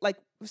it, like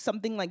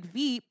something like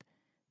Veep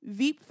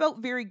felt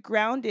very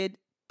grounded,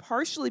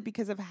 partially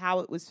because of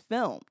how it was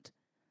filmed.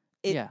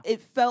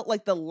 It felt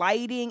like the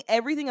lighting,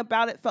 everything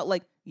about it felt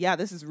like, yeah,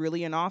 this is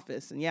really an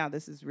office, and yeah,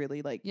 this is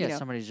really like, Yeah,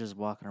 somebody's just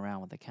walking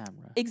around with a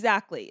camera.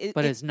 Exactly.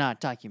 But it's not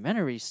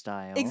documentary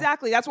style.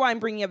 Exactly. That's why I'm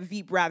bringing up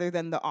Veep rather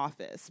than The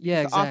Office.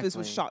 Yeah, The Office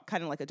was shot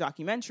kind of like a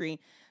documentary.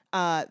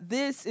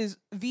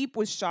 Veep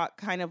was shot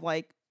kind of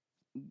like,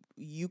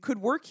 you could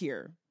work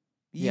here.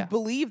 You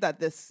believe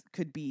that this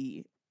could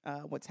be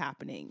what's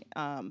happening.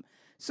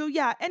 So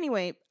yeah,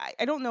 anyway,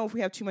 I don't know if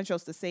we have too much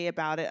else to say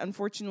about it.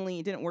 Unfortunately,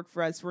 it didn't work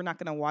for us. We're not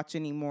going to watch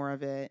any more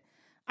of it.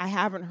 I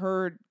haven't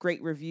heard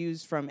great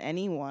reviews from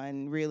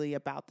anyone really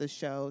about the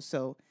show,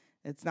 so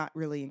it's not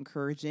really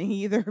encouraging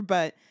either.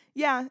 But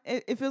yeah,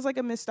 it feels like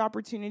a missed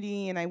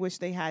opportunity, and I wish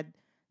they had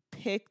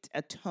picked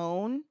a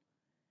tone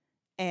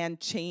and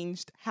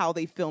changed how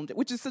they filmed it,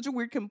 which is such a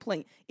weird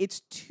complaint.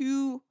 It's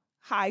too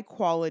high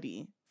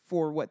quality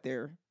for what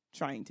they're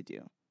trying to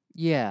do.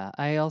 Yeah,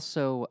 I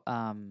also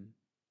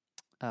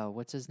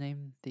what's his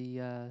name?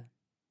 The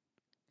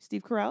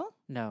Steve Carell?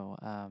 No,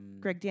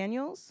 Greg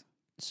Daniels?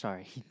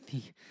 Sorry,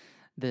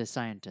 the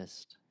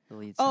scientist, the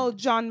lead. Oh,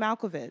 scientist. John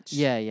Malkovich.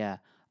 Yeah.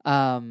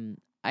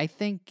 I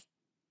think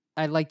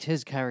I liked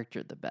his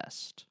character the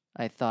best.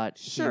 I thought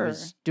he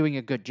was doing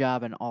a good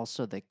job, and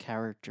also the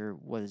character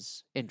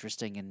was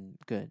interesting and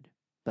good.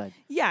 But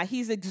yeah,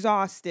 he's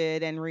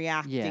exhausted and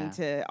reacting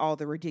to all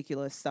the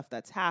ridiculous stuff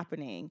that's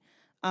happening.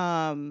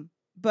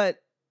 But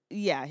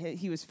yeah,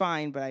 he was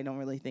fine, but I don't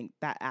really think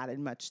that added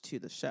much to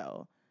the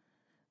show.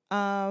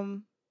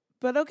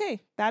 But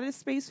okay, that is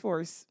Space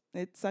Force.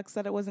 It sucks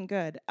that it wasn't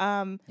good.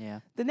 The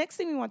next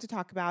thing we want to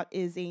talk about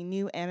is a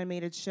new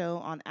animated show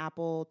on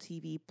Apple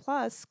TV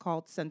Plus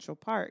called Central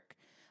Park.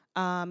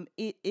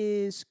 It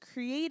is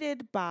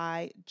created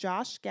by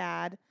Josh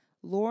Gad,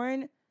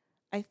 Lauren,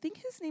 I think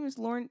his name is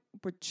Lauren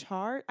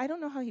Burchard. I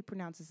don't know how he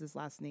pronounces his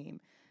last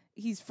name.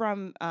 He's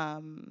from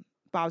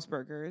Bob's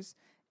Burgers,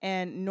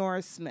 and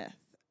Nora Smith.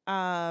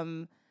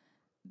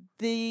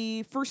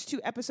 The first 2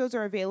 episodes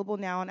are available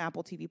now on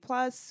Apple TV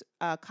Plus.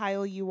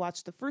 Kyle, you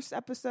watched the first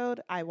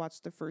episode. I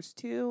watched the first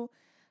 2.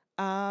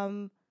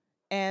 And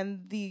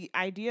the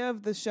idea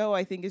of the show,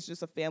 I think, is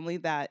just a family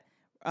that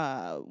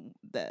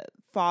the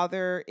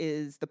father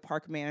is the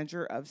park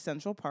manager of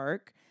Central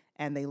Park,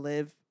 and they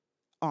live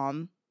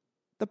on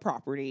the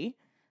property.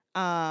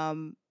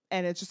 And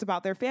it's just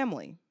about their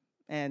family.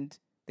 And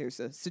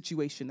there's a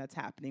situation that's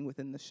happening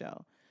within the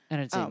show.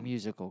 And it's a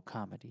musical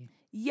comedy.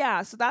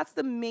 Yeah, so that's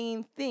the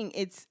main thing.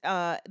 It's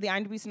the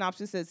IMDb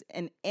synopsis says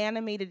an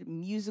animated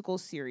musical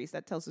series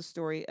that tells the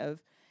story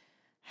of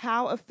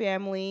how a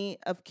family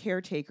of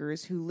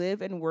caretakers who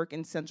live and work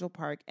in Central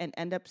Park and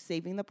end up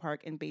saving the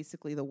park and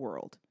basically the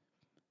world.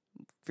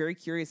 Very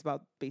curious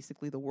about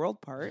basically the world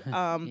part.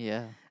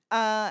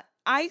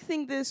 I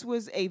think this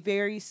was a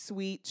very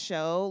sweet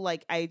show.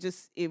 Like,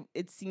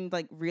 it seemed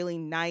like really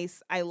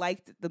nice. I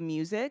liked the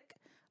music.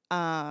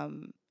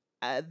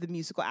 The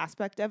musical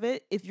aspect of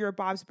it. If you're a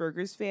Bob's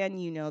Burgers fan,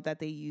 you know that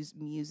they use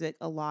music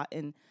a lot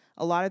in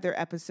a lot of their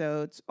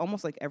episodes,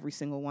 almost like every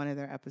single one of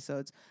their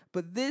episodes.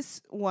 But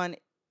this one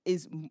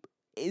is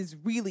is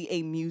really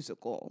a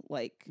musical,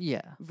 like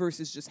Yeah.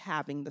 versus just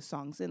having the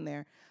songs in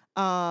there.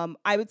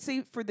 I would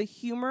say for the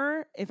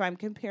humor, if I'm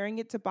comparing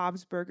it to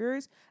Bob's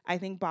Burgers, I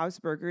think Bob's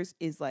Burgers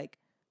is like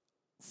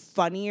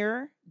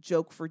funnier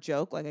joke for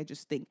joke, like I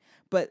just think,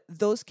 but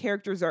those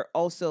characters are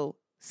also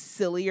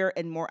sillier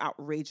and more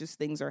outrageous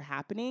things are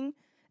happening,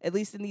 at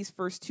least in these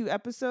first 2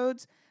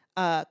 episodes.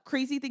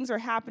 Crazy things are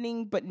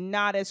happening, but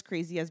not as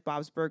crazy as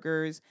Bob's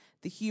Burgers.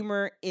 The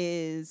humor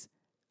is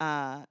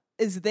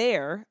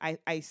there.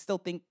 I still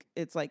think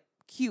it's like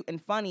cute and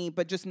funny,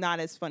 but just not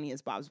as funny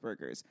as Bob's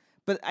Burgers.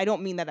 But I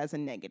don't mean that as a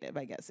negative,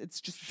 I guess.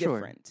 It's just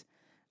different.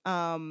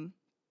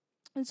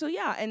 And so,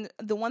 yeah, and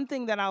the one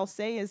thing that I'll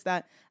say is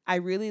that I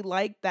really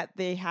like that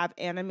they have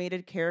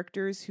animated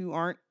characters who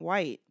aren't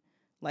white.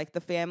 Like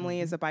the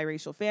family is a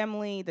biracial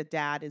family. The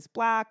dad is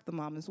black. The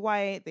mom is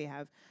white. They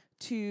have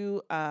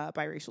 2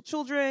 biracial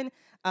children.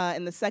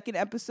 In the second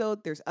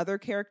episode, there's other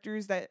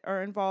characters that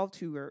are involved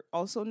who are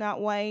also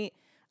not white.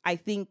 I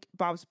think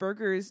Bob's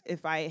Burgers,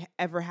 if I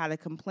ever had a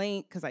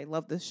complaint, because I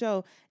love the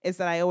show, is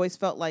that I always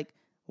felt like,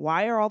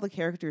 why are all the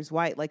characters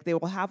white? Like they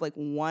will have like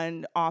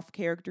one-off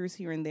characters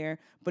here and there,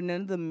 but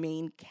none of the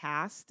main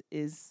cast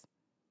is,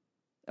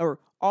 or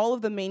all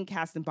of the main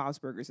cast in Bob's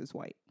Burgers is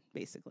white,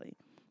 basically.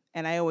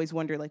 And I always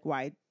wonder like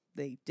why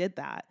they did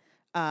that.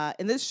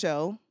 In this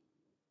show,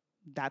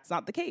 that's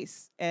not the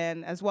case.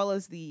 And as well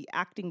as the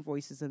acting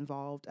voices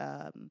involved,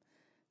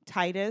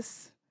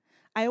 Titus.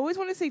 I always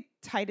want to say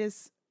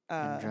Titus.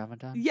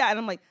 Andromedon? Yeah, and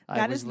I'm like,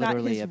 that is not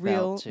his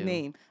real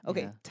name.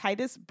 Okay, Yeah.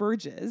 Titus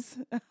Burgess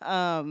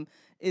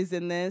is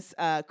in this.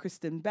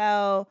 Kristen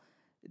Bell,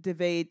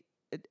 David.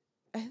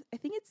 I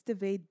think it's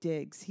David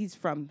Diggs. He's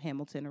from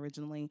Hamilton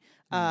originally.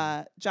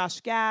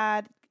 Josh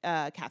Gad,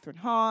 Catherine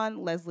Hahn,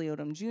 Leslie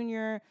Odom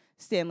Jr.,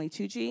 Stanley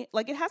Tucci.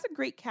 Like, it has a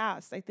great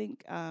cast. I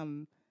think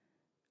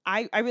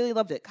I really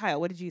loved it.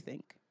 Kyle, what did you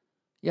think?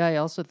 Yeah, I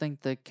also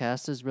think the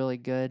cast is really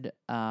good.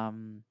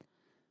 I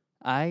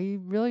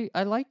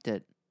liked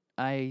it.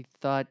 I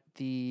thought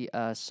the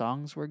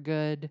songs were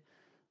good.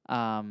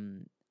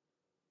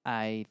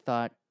 I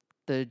thought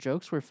the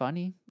jokes were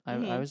funny.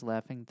 I was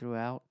laughing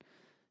throughout.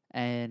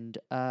 And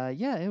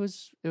yeah, it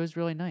was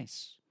really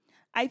nice.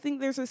 I think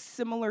there's a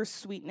similar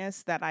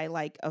sweetness that I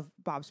like of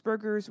Bob's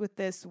Burgers with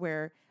this,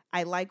 where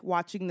I like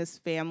watching this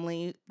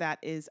family that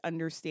is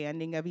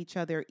understanding of each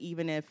other,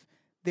 even if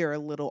they're a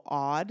little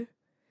odd.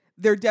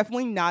 They're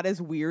definitely not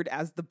as weird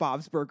as the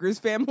Bob's Burgers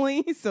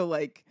family. So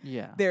like,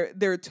 yeah,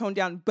 they're toned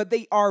down, but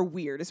they are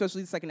weird.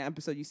 Especially the second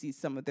episode, you see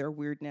some of their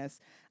weirdness.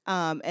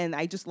 And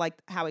I just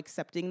liked how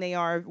accepting they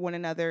are of one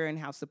another and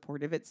how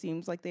supportive it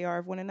seems like they are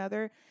of one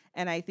another.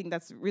 And I think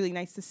that's really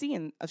nice to see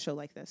in a show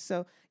like this.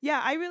 So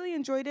yeah, I really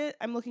enjoyed it.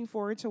 I'm looking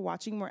forward to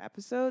watching more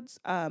episodes.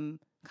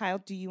 Kyle,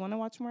 do you want to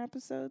watch more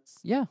episodes?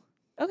 Yeah.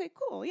 Okay,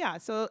 cool. Yeah.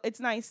 So it's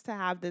nice to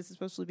have this,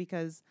 especially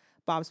because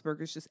Bob's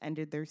Burgers just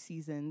ended their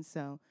season.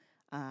 So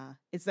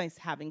it's nice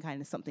having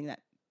kind of something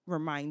that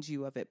reminds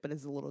you of it, but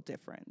is a little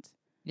different.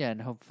 Yeah,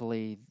 and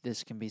hopefully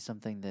this can be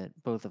something that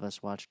both of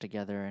us watch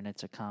together, and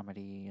it's a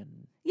comedy,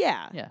 and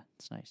yeah,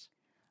 it's nice.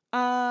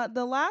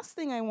 The last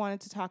thing I wanted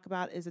to talk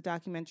about is a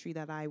documentary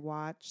that I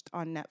watched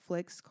on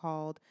Netflix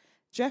called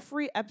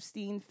Jeffrey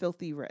Epstein,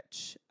 Filthy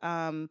Rich.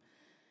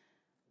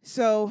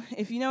 So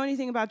if you know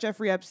anything about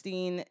Jeffrey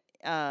Epstein,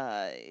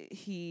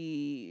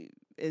 he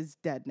is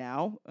dead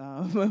now,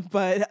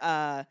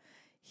 but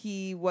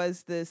he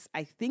was this,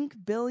 I think,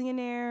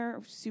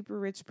 billionaire, super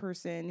rich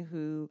person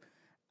who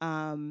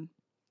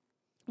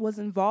was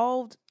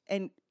involved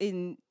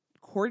in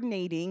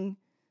coordinating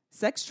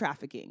sex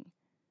trafficking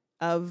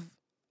of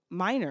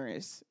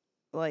minors,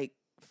 like,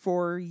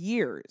 for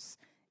years.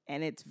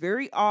 And it's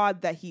very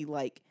odd that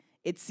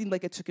it seemed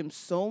like it took him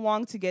so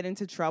long to get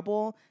into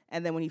trouble.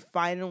 And then when he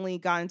finally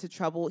got into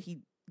trouble, he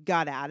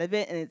got out of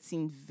it. And it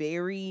seemed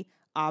very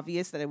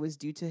obvious that it was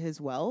due to his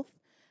wealth.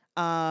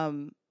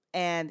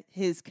 And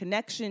his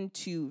connection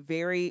to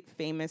very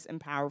famous and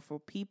powerful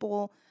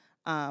people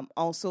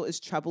also is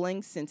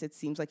troubling, since it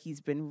seems like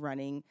he's been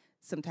running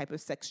some type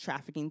of sex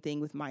trafficking thing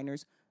with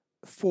minors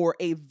for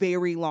a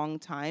very long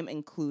time,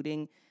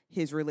 including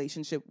his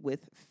relationship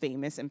with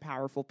famous and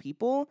powerful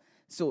people.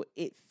 So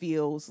it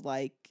feels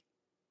like,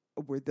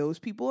 were those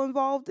people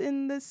involved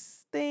in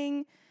this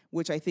thing?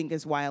 Which I think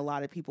is why a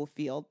lot of people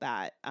feel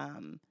that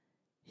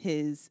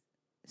his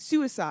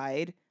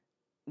suicide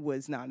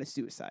was not a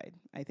suicide.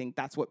 I think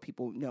that's what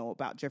people know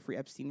about Jeffrey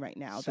Epstein right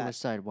now.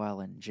 Suicide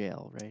while in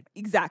jail, right?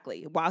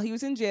 Exactly. While he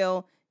was in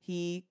jail,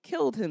 he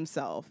killed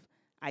himself.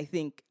 I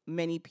think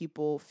many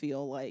people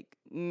feel like,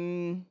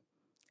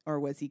 or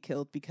was he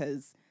killed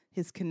because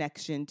his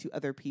connection to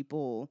other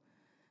people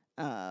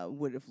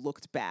would have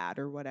looked bad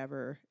or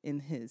whatever in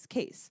his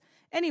case.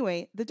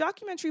 Anyway, the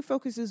documentary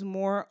focuses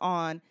more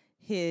on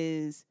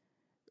his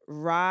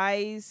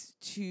rise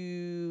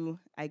to,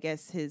 I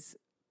guess, his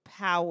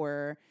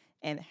power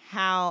and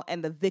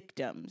the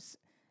victims.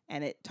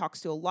 And it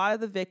talks to a lot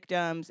of the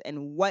victims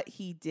and what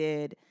he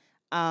did.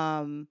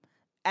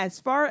 As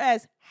far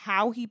as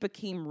how he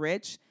became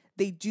rich,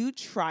 they do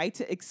try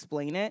to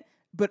explain it,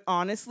 but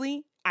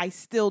honestly, I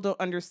still don't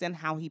understand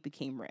how he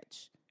became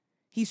rich.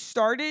 He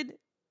started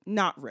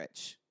not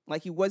rich.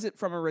 Like, he wasn't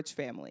from a rich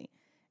family.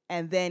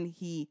 And then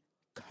he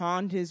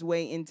conned his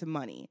way into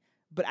money.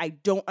 But I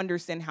don't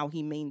understand how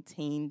he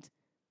maintained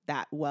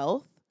that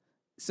wealth.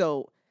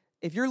 So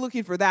if you're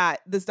looking for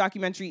that, this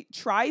documentary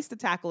tries to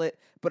tackle it,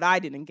 but I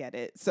didn't get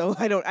it. So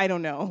I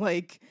don't know.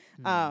 Like,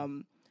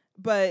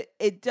 but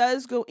it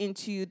does go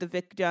into the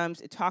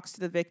victims. It talks to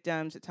the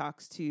victims. It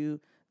talks to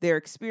their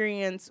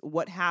experience,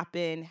 what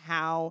happened,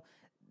 how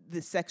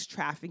the sex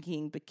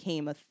trafficking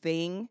became a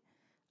thing,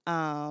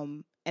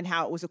 and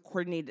how it was a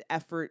coordinated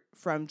effort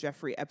from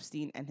Jeffrey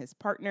Epstein and his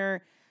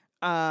partner.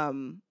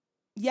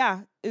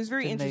 Yeah, it was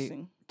very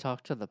interesting. They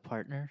talk to the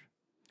partner?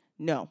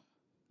 No.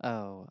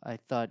 Oh, I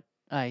thought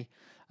I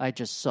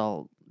just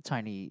saw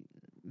tiny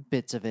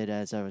bits of it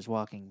as I was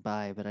walking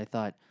by, but I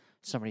thought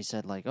somebody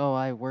said, like, oh,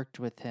 I worked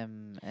with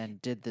him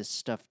and did this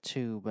stuff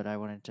too, but I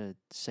wanted to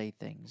say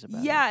things about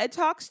it. Yeah, it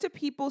talks to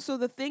people. So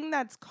the thing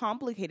that's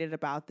complicated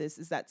about this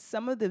is that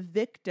some of the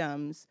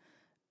victims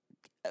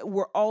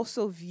were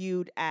also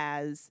viewed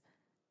as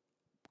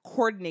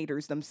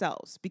coordinators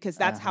themselves, because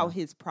that's how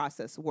his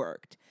process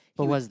worked.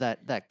 But was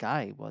that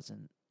guy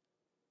wasn't,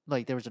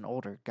 like, there was an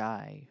older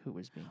guy who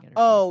was being interviewed.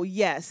 Oh,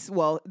 yes.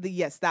 Well,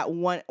 that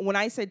one, when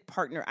I said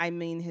partner, I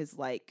mean his,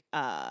 like,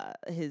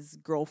 his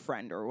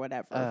girlfriend or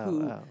whatever,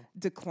 who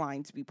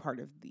declined to be part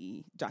of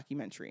the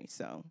documentary.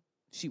 So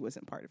she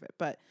wasn't part of it.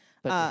 But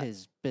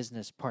his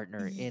business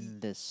partner in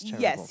this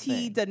terrible yes, thing.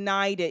 he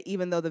denied it,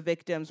 even though the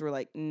victims were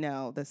like,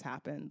 no, this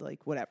happened,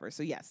 like, whatever.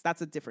 So yes,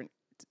 that's a different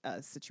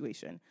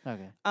situation.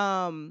 Okay.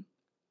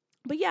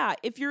 But yeah,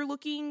 if you're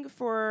looking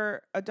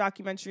for a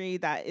documentary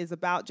that is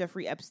about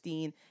Jeffrey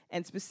Epstein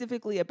and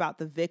specifically about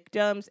the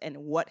victims and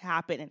what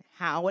happened and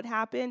how it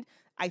happened,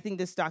 I think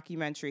this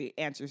documentary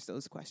answers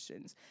those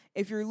questions.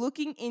 If you're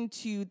looking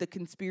into the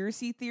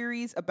conspiracy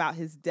theories about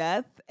his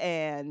death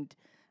and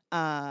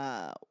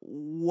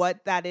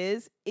what that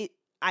is,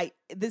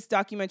 this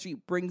documentary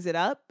brings it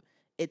up.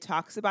 It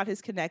talks about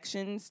his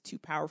connections to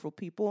powerful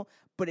people,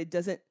 but it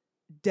doesn't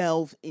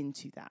delve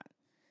into that.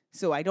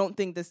 So I don't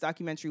think this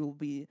documentary will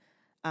be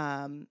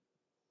I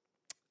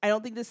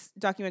don't think this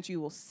documentary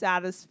will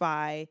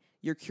satisfy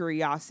your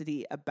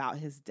curiosity about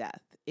his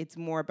death. It's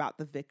more about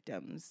the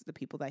victims, the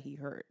people that he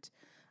hurt.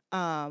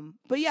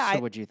 But yeah, so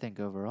what do you think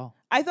overall?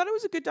 I thought it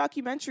was a good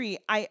documentary.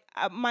 I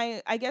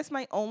guess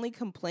my only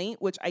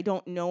complaint, which I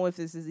don't know if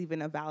this is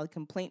even a valid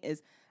complaint,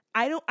 is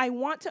I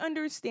want to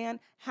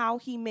understand how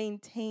he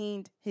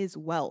maintained his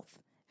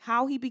wealth,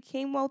 how he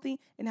became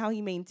wealthy, and how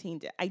he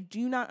maintained it. I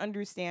do not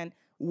understand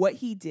what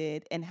he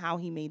did and how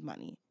he made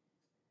money.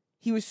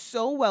 He was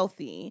so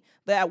wealthy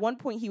that at one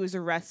point he was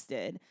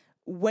arrested.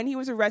 When he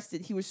was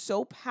arrested, he was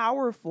so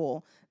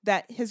powerful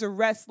that his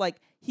arrest,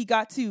 like, he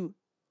got to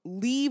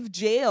leave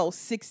jail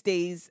 6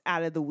 days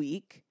out of the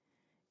week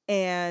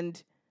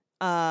and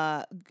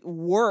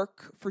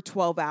work for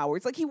 12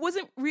 hours. Like, he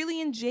wasn't really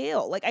in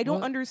jail. Like, I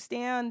don't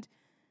understand.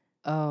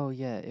 Oh,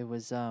 yeah. It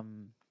was,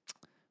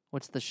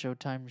 what's the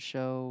Showtime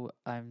show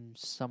I'm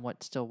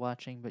somewhat still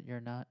watching, but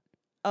you're not?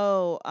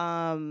 Oh,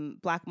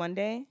 Black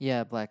Monday?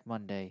 Yeah, Black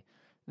Monday.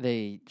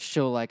 They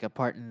show, like, a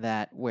part in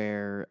that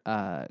where,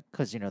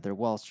 because, you know, they're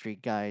Wall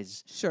Street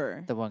guys.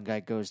 Sure. The one guy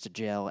goes to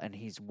jail, and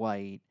he's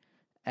white.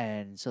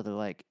 And so they're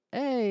like,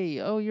 hey,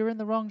 oh, you're in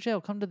the wrong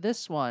jail. Come to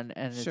this one.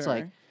 And it's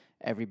like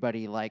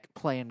everybody, like,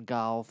 playing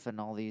golf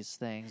and all these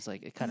things.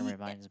 Like, it kind of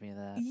reminds me of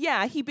that.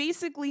 Yeah, he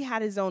basically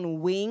had his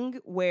own wing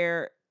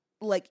where,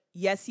 like,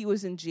 yes, he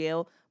was in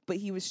jail, but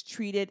he was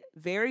treated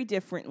very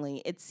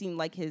differently. It seemed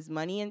like his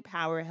money and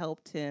power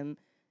helped him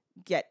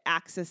get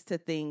access to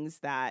things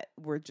that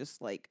were just,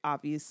 like,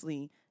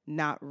 obviously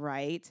not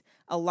right.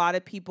 A lot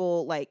of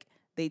people, like,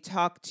 they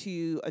talked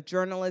to a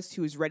journalist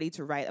who was ready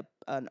to write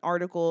an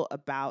article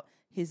about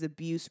his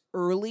abuse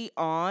early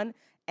on,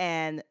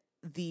 and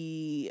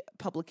the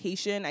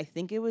publication, I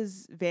think it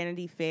was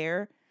Vanity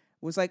Fair,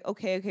 was like,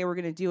 okay, we're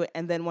going to do it.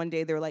 And then one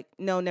day they're like,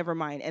 no, never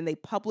mind. And they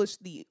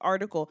published the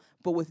article,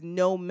 but with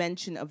no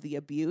mention of the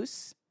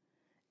abuse.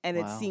 And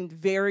it seemed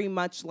very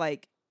much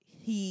like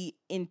he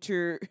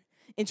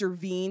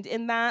intervened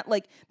in that.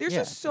 Like, there's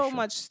just so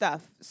much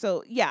stuff.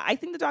 So yeah, I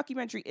think the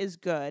documentary is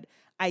good.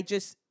 I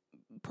just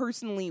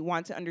personally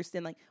want to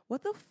understand, like,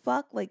 what the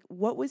fuck, like,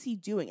 what was he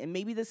doing? And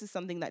maybe this is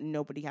something that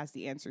nobody has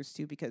the answers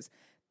to because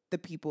the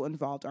people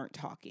involved aren't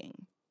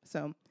talking.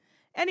 So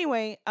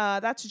anyway,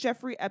 that's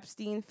Jeffrey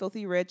Epstein,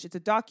 Filthy Rich. It's a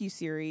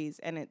docuseries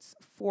and it's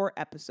 4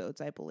 episodes,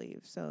 I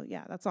believe. So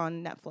yeah, that's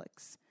on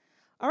Netflix.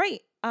 All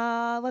right,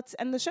 let's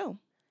end the show.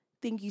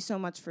 Thank you so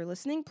much for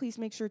listening. Please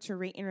make sure to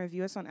rate and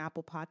review us on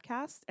Apple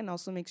Podcasts, and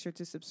also make sure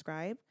to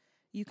subscribe.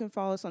 You can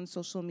follow us on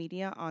social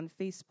media on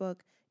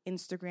Facebook,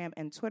 Instagram,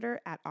 and Twitter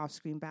at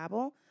Offscreen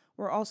Babble.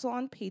 We're also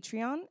on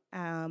Patreon,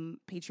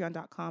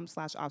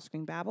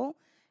 patreon.com/offscreenbabble.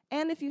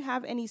 And if you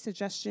have any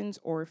suggestions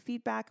or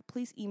feedback,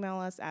 please email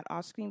us at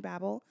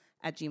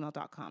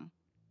offscreenbabble@gmail.com.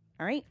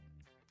 All right,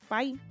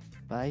 bye.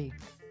 Bye.